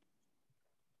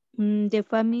 the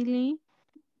family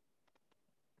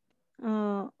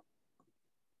uh,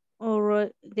 or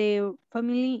the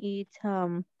family is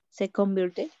second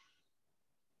birthday.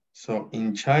 So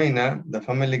in China, the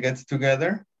family gets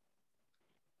together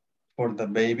for the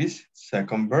baby's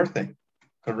second birthday,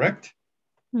 correct?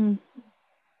 Mm,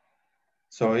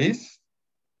 So is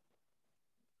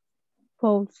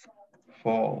false.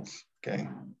 false. Okay,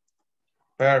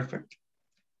 perfect.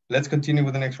 Let's continue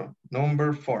with the next one.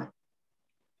 Number 4.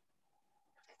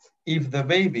 If the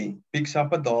baby picks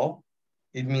up a doll,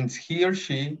 it means he or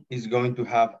she is going to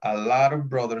have a lot of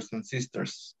brothers and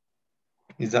sisters.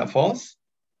 Is that false?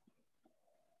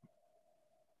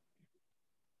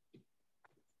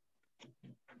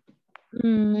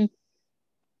 Mm,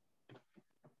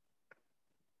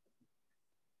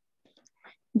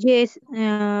 yes,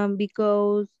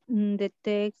 because the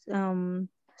text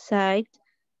site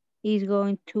is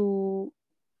going to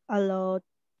allow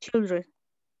children.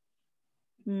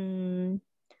 Mm,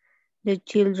 the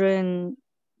children,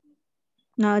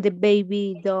 now the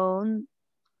baby don't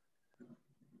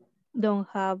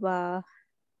have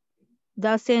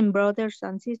dozen brothers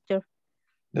and sisters.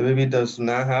 The baby does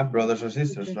not have brothers or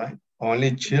sisters, right? Only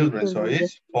Only children, so children, yes.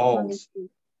 it's Only false. children.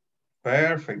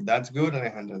 Perfect, that's good,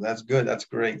 Alejandro. That's good, that's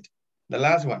great. The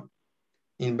last one.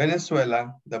 In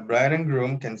Venezuela, the bride and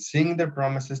groom can sing their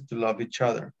promises to love each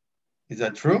other. Is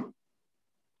that true?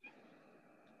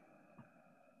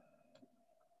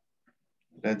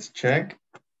 Let's check.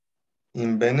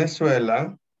 In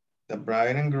Venezuela, the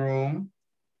bride and groom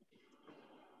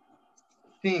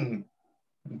sing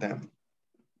them.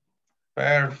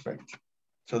 Perfect.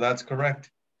 So that's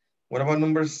correct. What about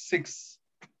number 6?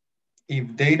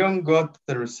 If they don't go to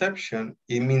the reception,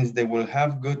 it means they will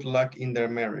have good luck in their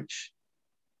marriage.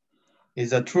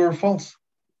 Is that true or false?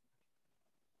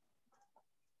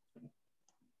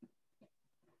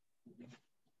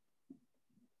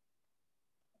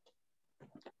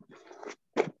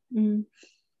 Mm.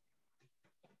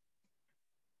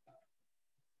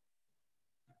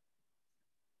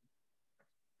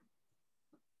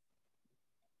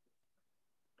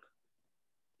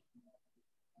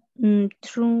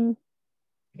 True.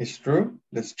 It's true.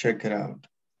 Let's check it out.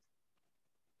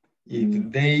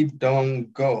 If they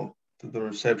don't go to the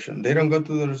reception, they don't go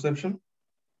to the reception?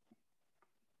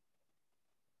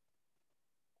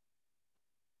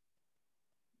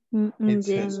 It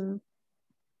says,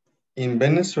 in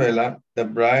Venezuela, the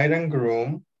bride and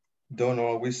groom don't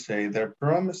always say their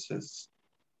promises.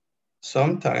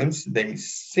 Sometimes they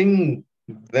sing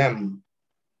them.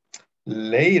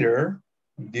 Later,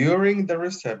 during the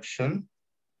reception,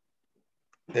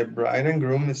 the bride and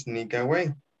groom sneak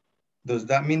away. Does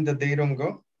that mean that they don't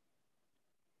go?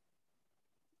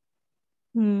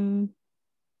 Mm.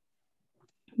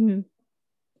 Mm.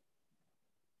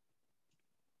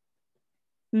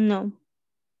 No.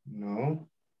 No,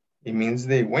 it means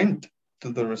they went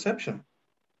to the reception.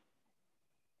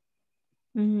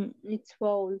 It's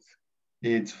false.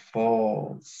 It's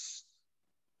false.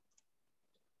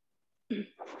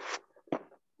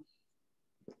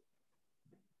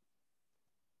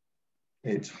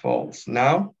 It's false.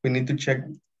 Now we need to check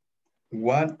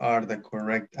what are the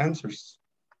correct answers.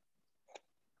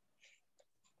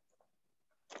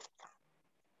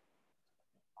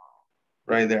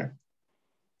 Right there.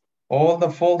 All the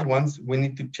false ones we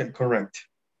need to check correct.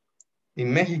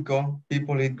 In Mexico,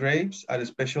 people eat grapes at a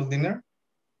special dinner.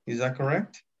 Is that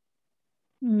correct?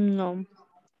 No.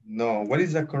 No. What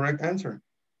is the correct answer?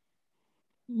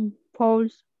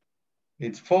 False.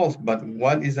 It's false, but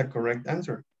what is the correct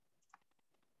answer?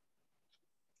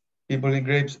 People eat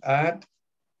grapes at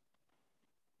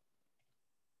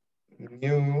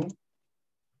New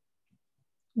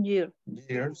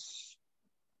Year's.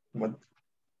 What?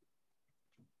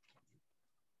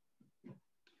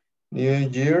 New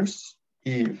Year's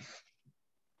Eve.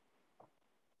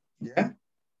 Yeah?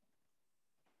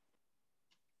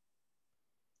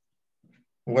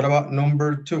 What about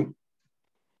number 2?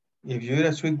 If you eat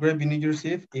a sweet grape in New Year's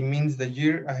Eve, it means the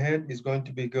year ahead is going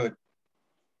to be good.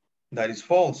 That is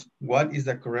false. What is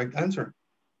the correct answer?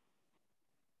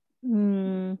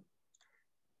 Mm.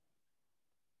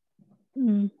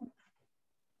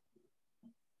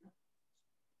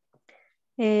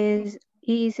 Is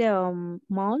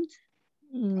month?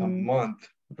 A month,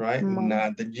 right? Month.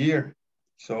 Not the year.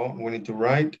 So we need to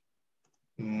write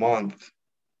month.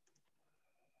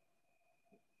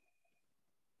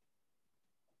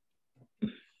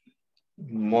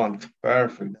 Month,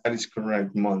 perfect. That is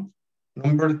correct, month.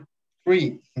 Number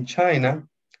 3, in China,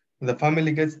 the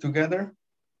family gets together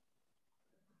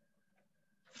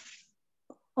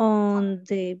On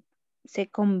the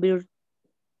second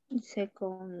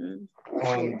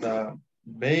on the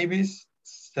baby's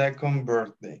second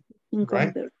birthday,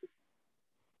 right? birthday.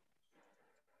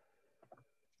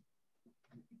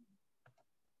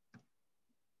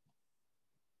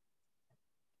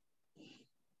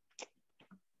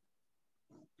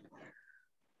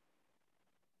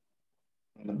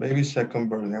 On the baby's second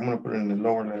birthday. I'm gonna put it in the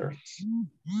lower letters.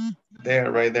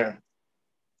 There, right there.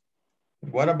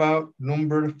 What about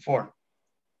number 4?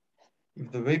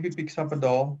 If the baby picks up a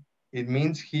doll, it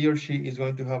means he or she is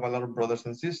going to have a lot of brothers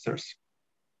and sisters.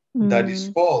 That is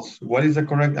false. What is the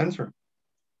correct answer?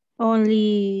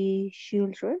 Only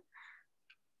children.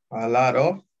 A lot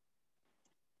of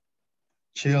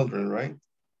children, right?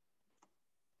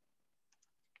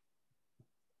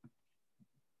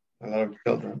 A lot of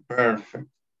children. Perfect.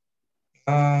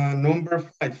 Number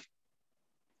 5.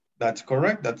 That's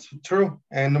correct. That's true.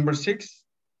 And number 6,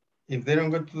 if they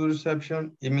don't go to the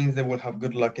reception, it means they will have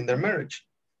good luck in their marriage.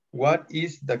 What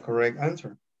is the correct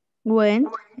answer? When?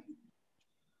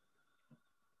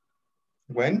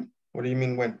 When? What do you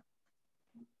mean when?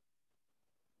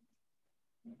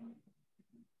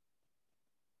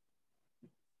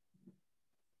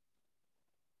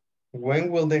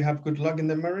 When will they have good luck in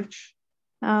their marriage?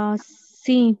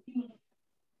 Sí.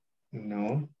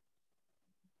 No.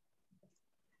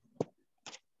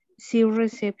 Sí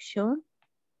reception.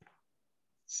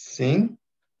 Sing?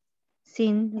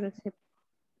 Sin reception.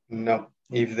 No,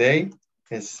 if they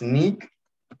sneak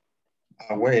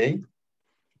away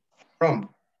from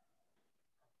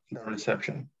the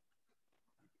reception.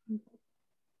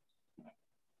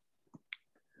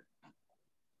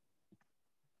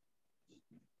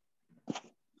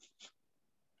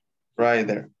 Right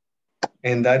there.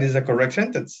 And that is a correct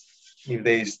sentence. If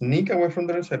they sneak away from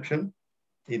the reception,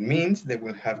 it means they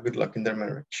will have good luck in their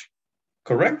marriage.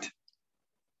 Correct?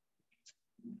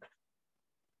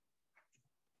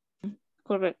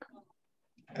 Correct.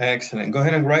 Excellent. Go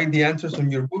ahead and write the answers on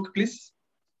your book, please.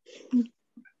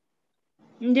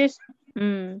 Yes.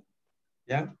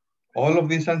 Yeah. All of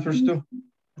these answers too.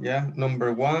 Yeah.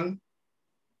 Number 1,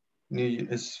 New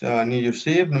Year's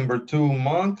Eve. Number 2,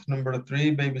 month. Number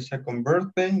 3, baby's second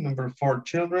birthday. Number 4,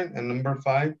 children. And number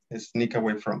 5 is sneak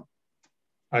away from.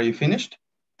 Are you finished?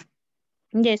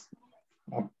 Yes.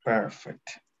 Oh,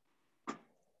 perfect.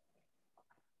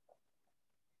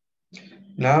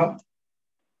 Now,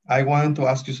 I want to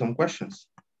ask you some questions.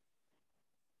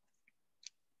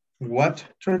 What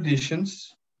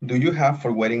traditions do you have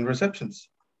for wedding receptions?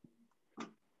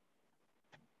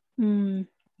 Mm.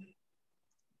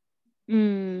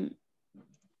 Mm.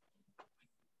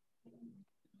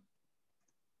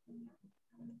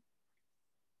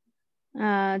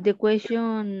 The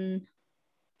question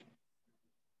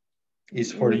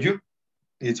Is for you.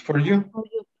 It's for you. for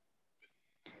you.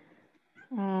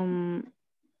 Mm.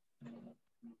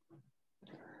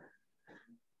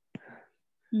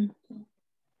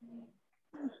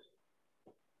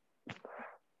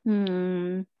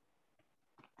 Mm.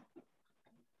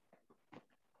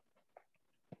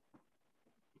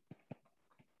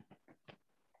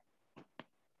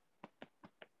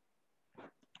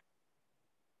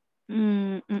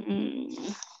 Mm,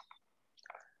 mm,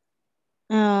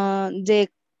 mm.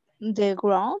 The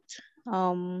ground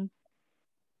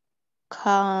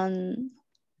can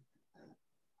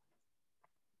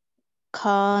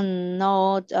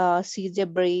cannot see the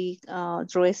bride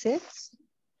dresses.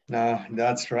 No,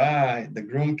 that's right. The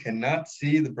groom cannot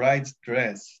see the bride's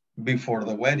dress before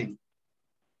the wedding.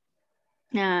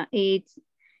 It's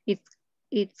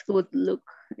it's good look.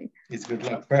 It's good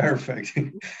luck. Perfect.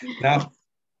 Now,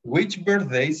 which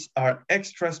birthdays are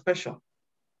extra special?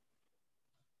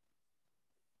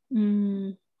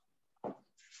 Mm,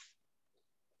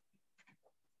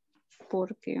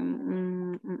 porque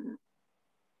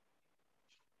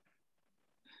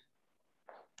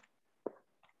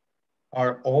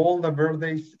Are all the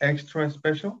birthdays extra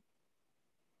special?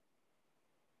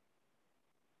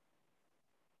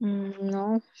 no.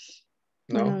 No.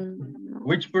 No.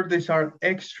 Which birthdays are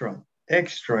extra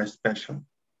special?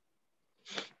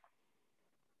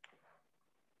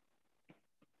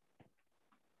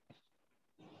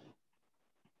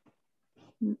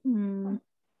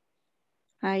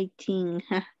 I think.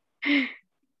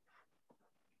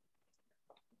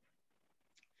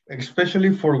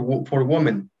 Especially for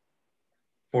women.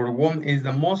 For women is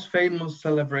the most famous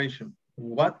celebration.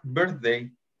 What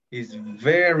birthday is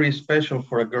very special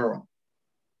for a girl?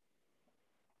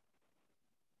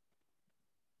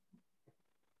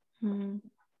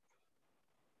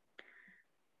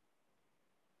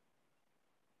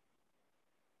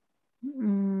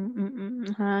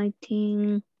 I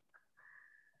think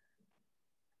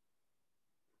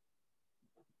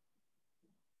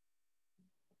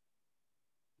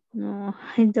no,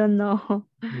 I don't know.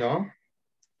 No?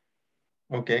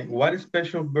 Okay, what is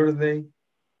special birthday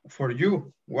for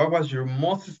you? What was your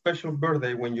most special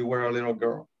birthday when you were a little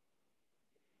girl?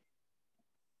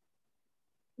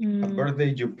 A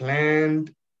birthday you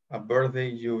planned, a birthday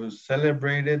you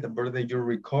celebrated, a birthday you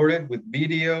recorded with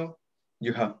video,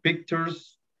 you have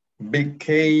pictures, big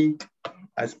cake,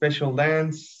 a special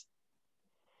dance.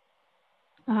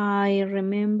 I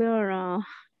remember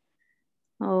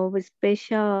of a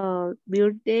special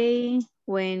birthday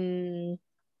when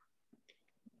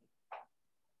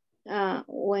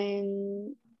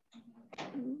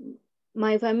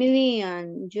my family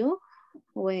and you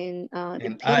when the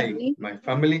And I, picnic, my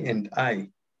family and I.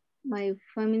 my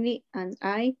family and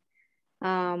I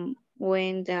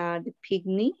went the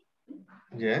picnic.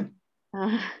 Yeah.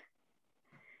 Uh,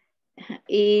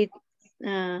 it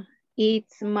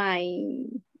it's my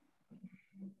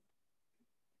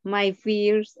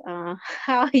fears.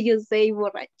 How you say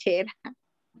borrachera?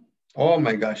 Oh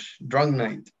my gosh, drunk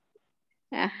night.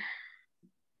 Uh,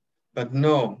 But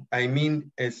no, I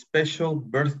mean a special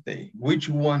birthday. Which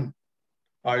one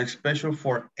are special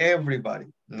for everybody,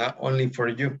 not only for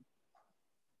you,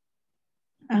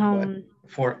 but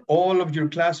for all of your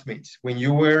classmates when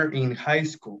you were in high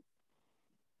school?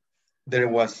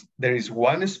 there is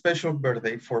one special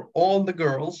birthday for all the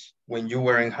girls when you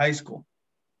were in high school.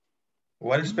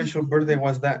 What special birthday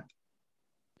was that?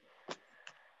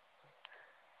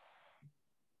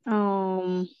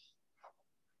 Um,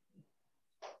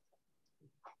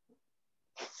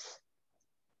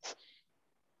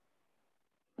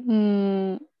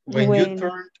 mm, When you when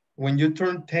turned when you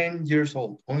turned 10 years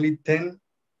old, only 10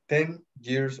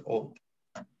 years old.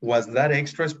 Was that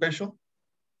extra special?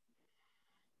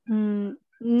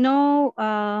 no,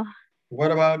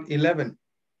 What about 11?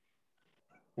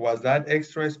 Was that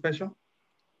extra special?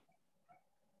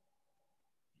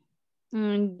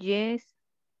 yes,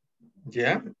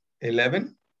 Yeah,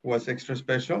 11 was extra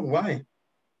special. Why?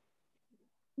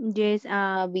 yes,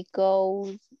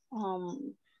 because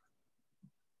um,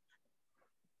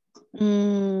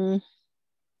 mm,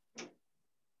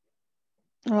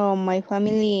 oh, my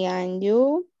family and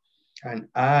you And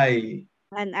I,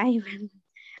 and I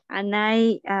and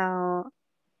I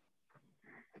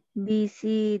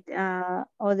visit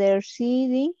other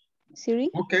city.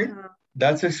 okay, Uh,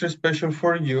 that's extra special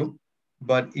for you,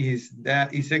 but is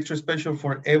extra special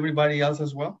for everybody else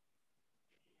as well?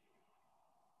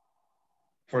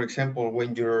 For example,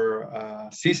 when your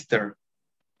sister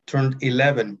turned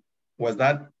 11, was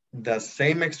that the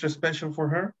same extra special for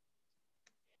her?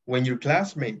 When your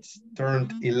classmates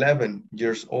turned 11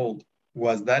 years old,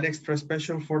 was that extra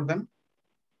special for them?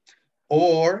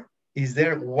 Or is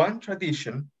there one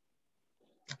tradition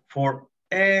for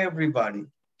everybody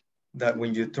that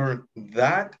when you turn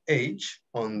that age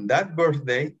on that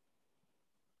birthday,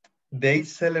 they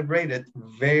celebrate it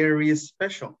very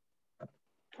special?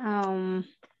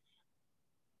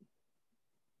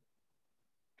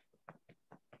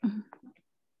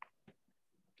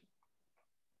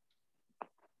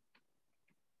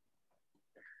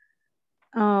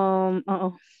 um,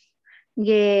 oh,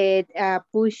 get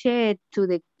push it to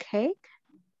the cake.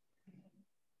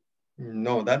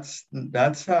 No, that's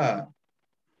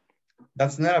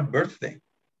not a birthday.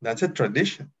 That's a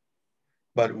tradition.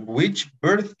 But which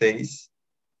birthdays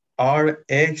are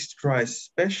extra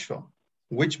special?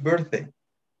 Which birthday?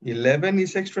 11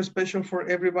 is extra special for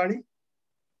everybody?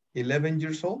 11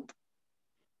 years old?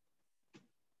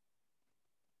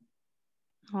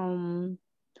 Um,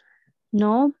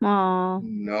 no,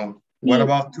 No. What fif-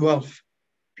 about 12?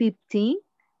 15.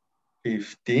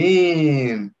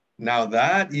 15. Now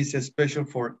that is special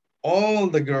for all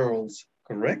the girls,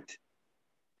 correct?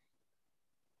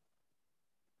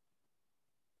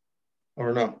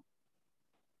 Or no?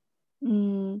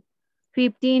 Mm,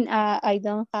 15. I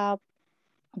don't have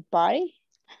a party.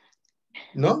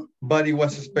 No? But it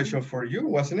was special for you,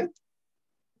 wasn't it?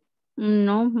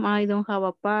 No, I don't have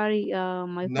a party.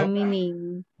 My No.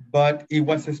 family. But it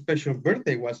was a special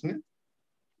birthday, wasn't it?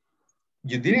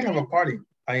 You didn't have a party,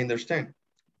 I understand.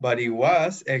 But it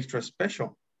was extra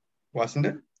special, wasn't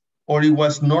it? Or it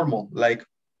was normal, like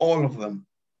all of them?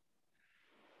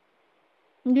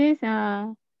 Yes,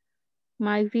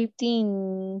 my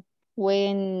 15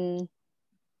 when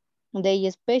they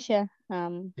special.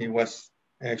 It was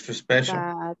extra special.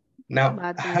 But Now,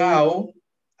 but they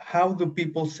how do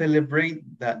people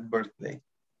celebrate that birthday?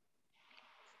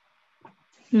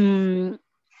 mm,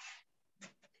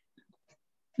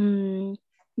 mm,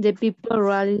 the people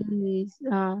rally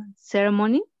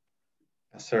ceremony.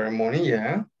 A ceremony,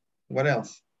 yeah. What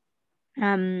else?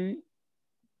 Um,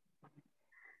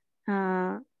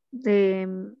 de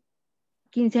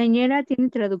quinceañera tiene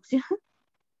traducción.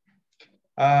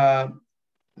 Uh,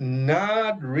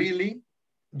 Not really.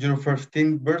 Your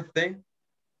 15th birthday.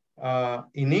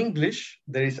 In English,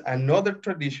 there is another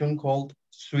tradition called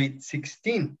Sweet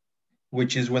 16,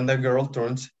 which is when the girl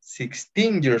turns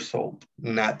 16 years old,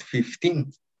 not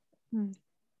 15. Mm.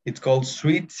 It's called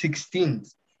Sweet 16.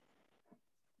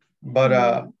 But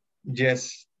Mm.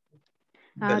 yes,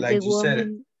 The like you said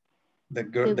it, woman, the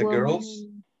the girls,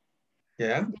 woman,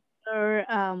 yeah, her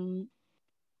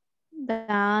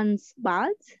dance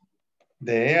bals.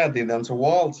 they dance a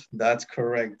waltz. That's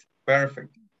correct.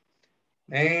 Perfect.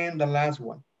 And the last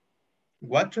one.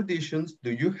 What traditions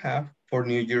do you have for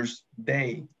New Year's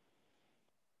Day?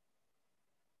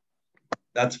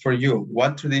 That's for you.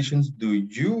 What traditions do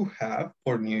you have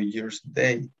for New Year's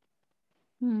Day?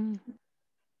 Mm.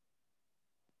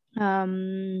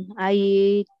 I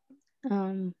eat.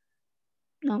 Um,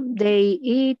 they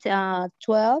eat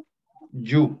 12.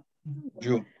 You,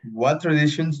 you. What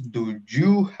traditions do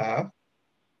you have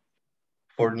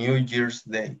for New Year's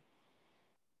Day?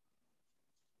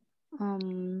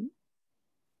 Um,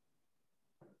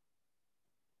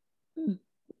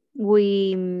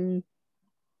 we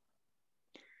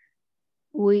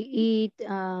we eat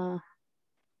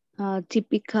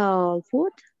typical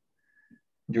food.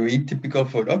 You eat typical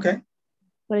food. Okay.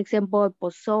 For example,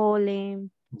 pozole,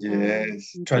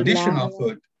 Yes. Traditional enchilada.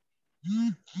 food.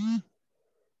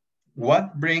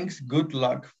 What brings good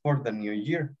luck for the new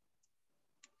year?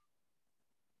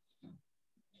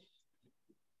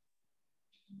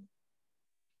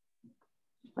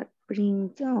 What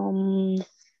brings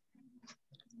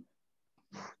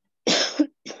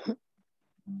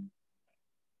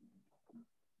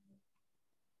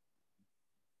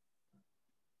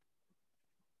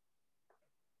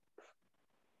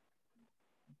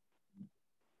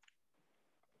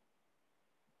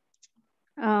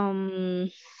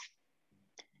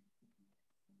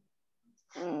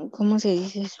 ¿cómo se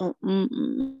dice eso?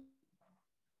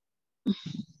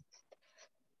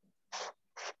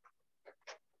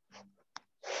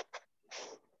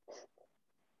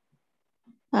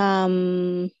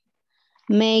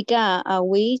 Make a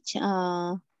wish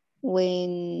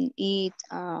when eat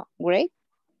grape.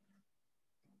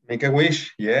 Make a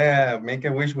wish. Yeah, make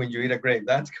a wish when you eat a grape.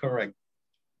 That's correct.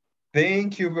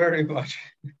 Thank you very much.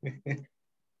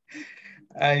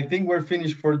 I think we're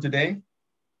finished for today.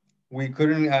 We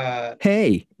couldn't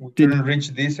Hey, we did couldn't reach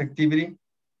this activity,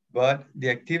 but the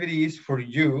activity is for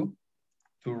you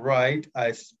to write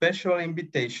a special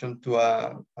invitation to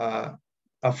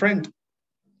a friend.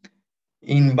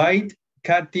 Invite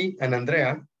Kathy and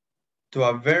Andrea to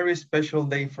a very special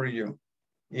day for you.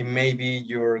 It may be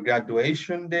your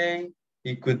graduation day.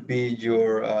 It could be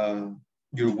your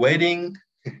wedding.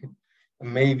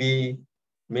 maybe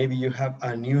you have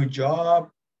a new job.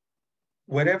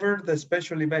 Whatever the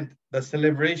special event, the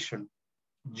celebration,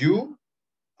 you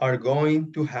are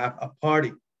going to have a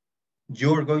party.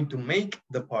 You're going to make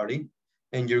the party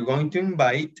and you're going to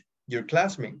invite your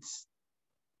classmates,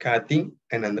 Kathy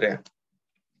and Andrea.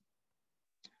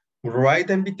 Write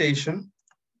the invitation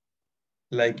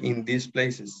like in these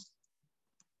places,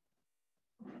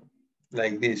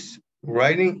 like this,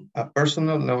 writing a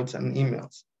personal notes and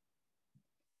emails.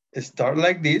 Start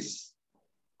like this,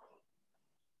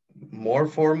 more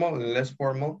formal, less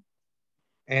formal,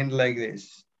 and like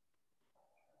this.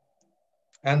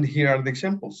 And here are the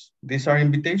examples. These are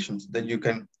invitations that you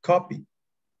can copy.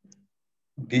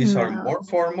 These are No. more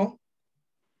formal,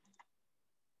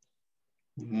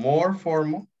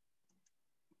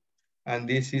 and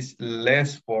this is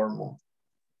less formal.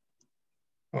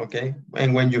 Okay,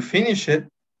 and when you finish it,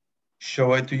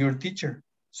 show it to your teacher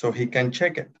so he can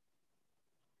check it.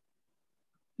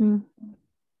 Okay,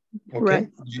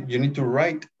 Right. you need to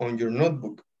write on your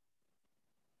notebook.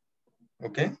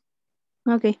 Okay.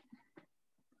 Okay.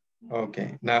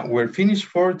 Okay, now we're finished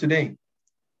for today.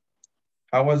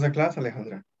 How was the class,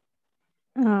 Alejandra?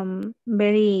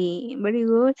 Very, very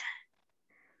good.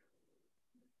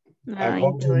 I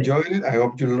hope you enjoyed it. I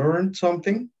hope you learned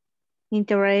something.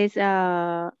 Interest,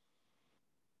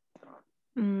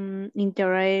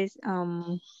 interest,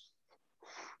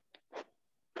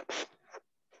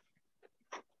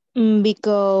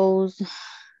 because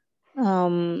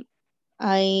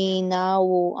I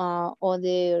know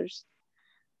others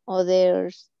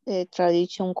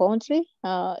tradition country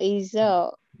is Yeah,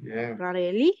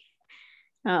 really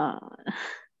uh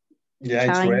yeah,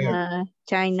 it's rare.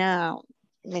 China,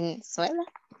 Venezuela.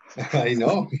 I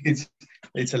know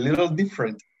it's a little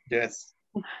different. Yes.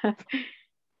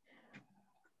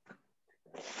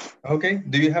 Okay.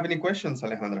 Do you have any questions,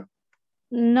 Alejandra?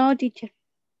 No, teacher.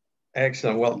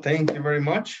 Excellent. Well, thank you very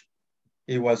much.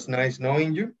 It was nice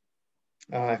knowing you.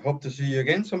 I hope to see you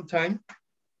again sometime.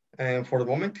 And for the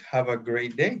moment, have a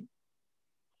great day.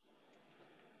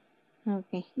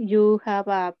 Okay. You have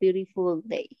a beautiful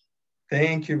day.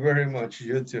 Thank you very much.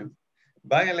 You too.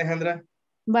 Bye, Alejandra.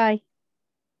 Bye.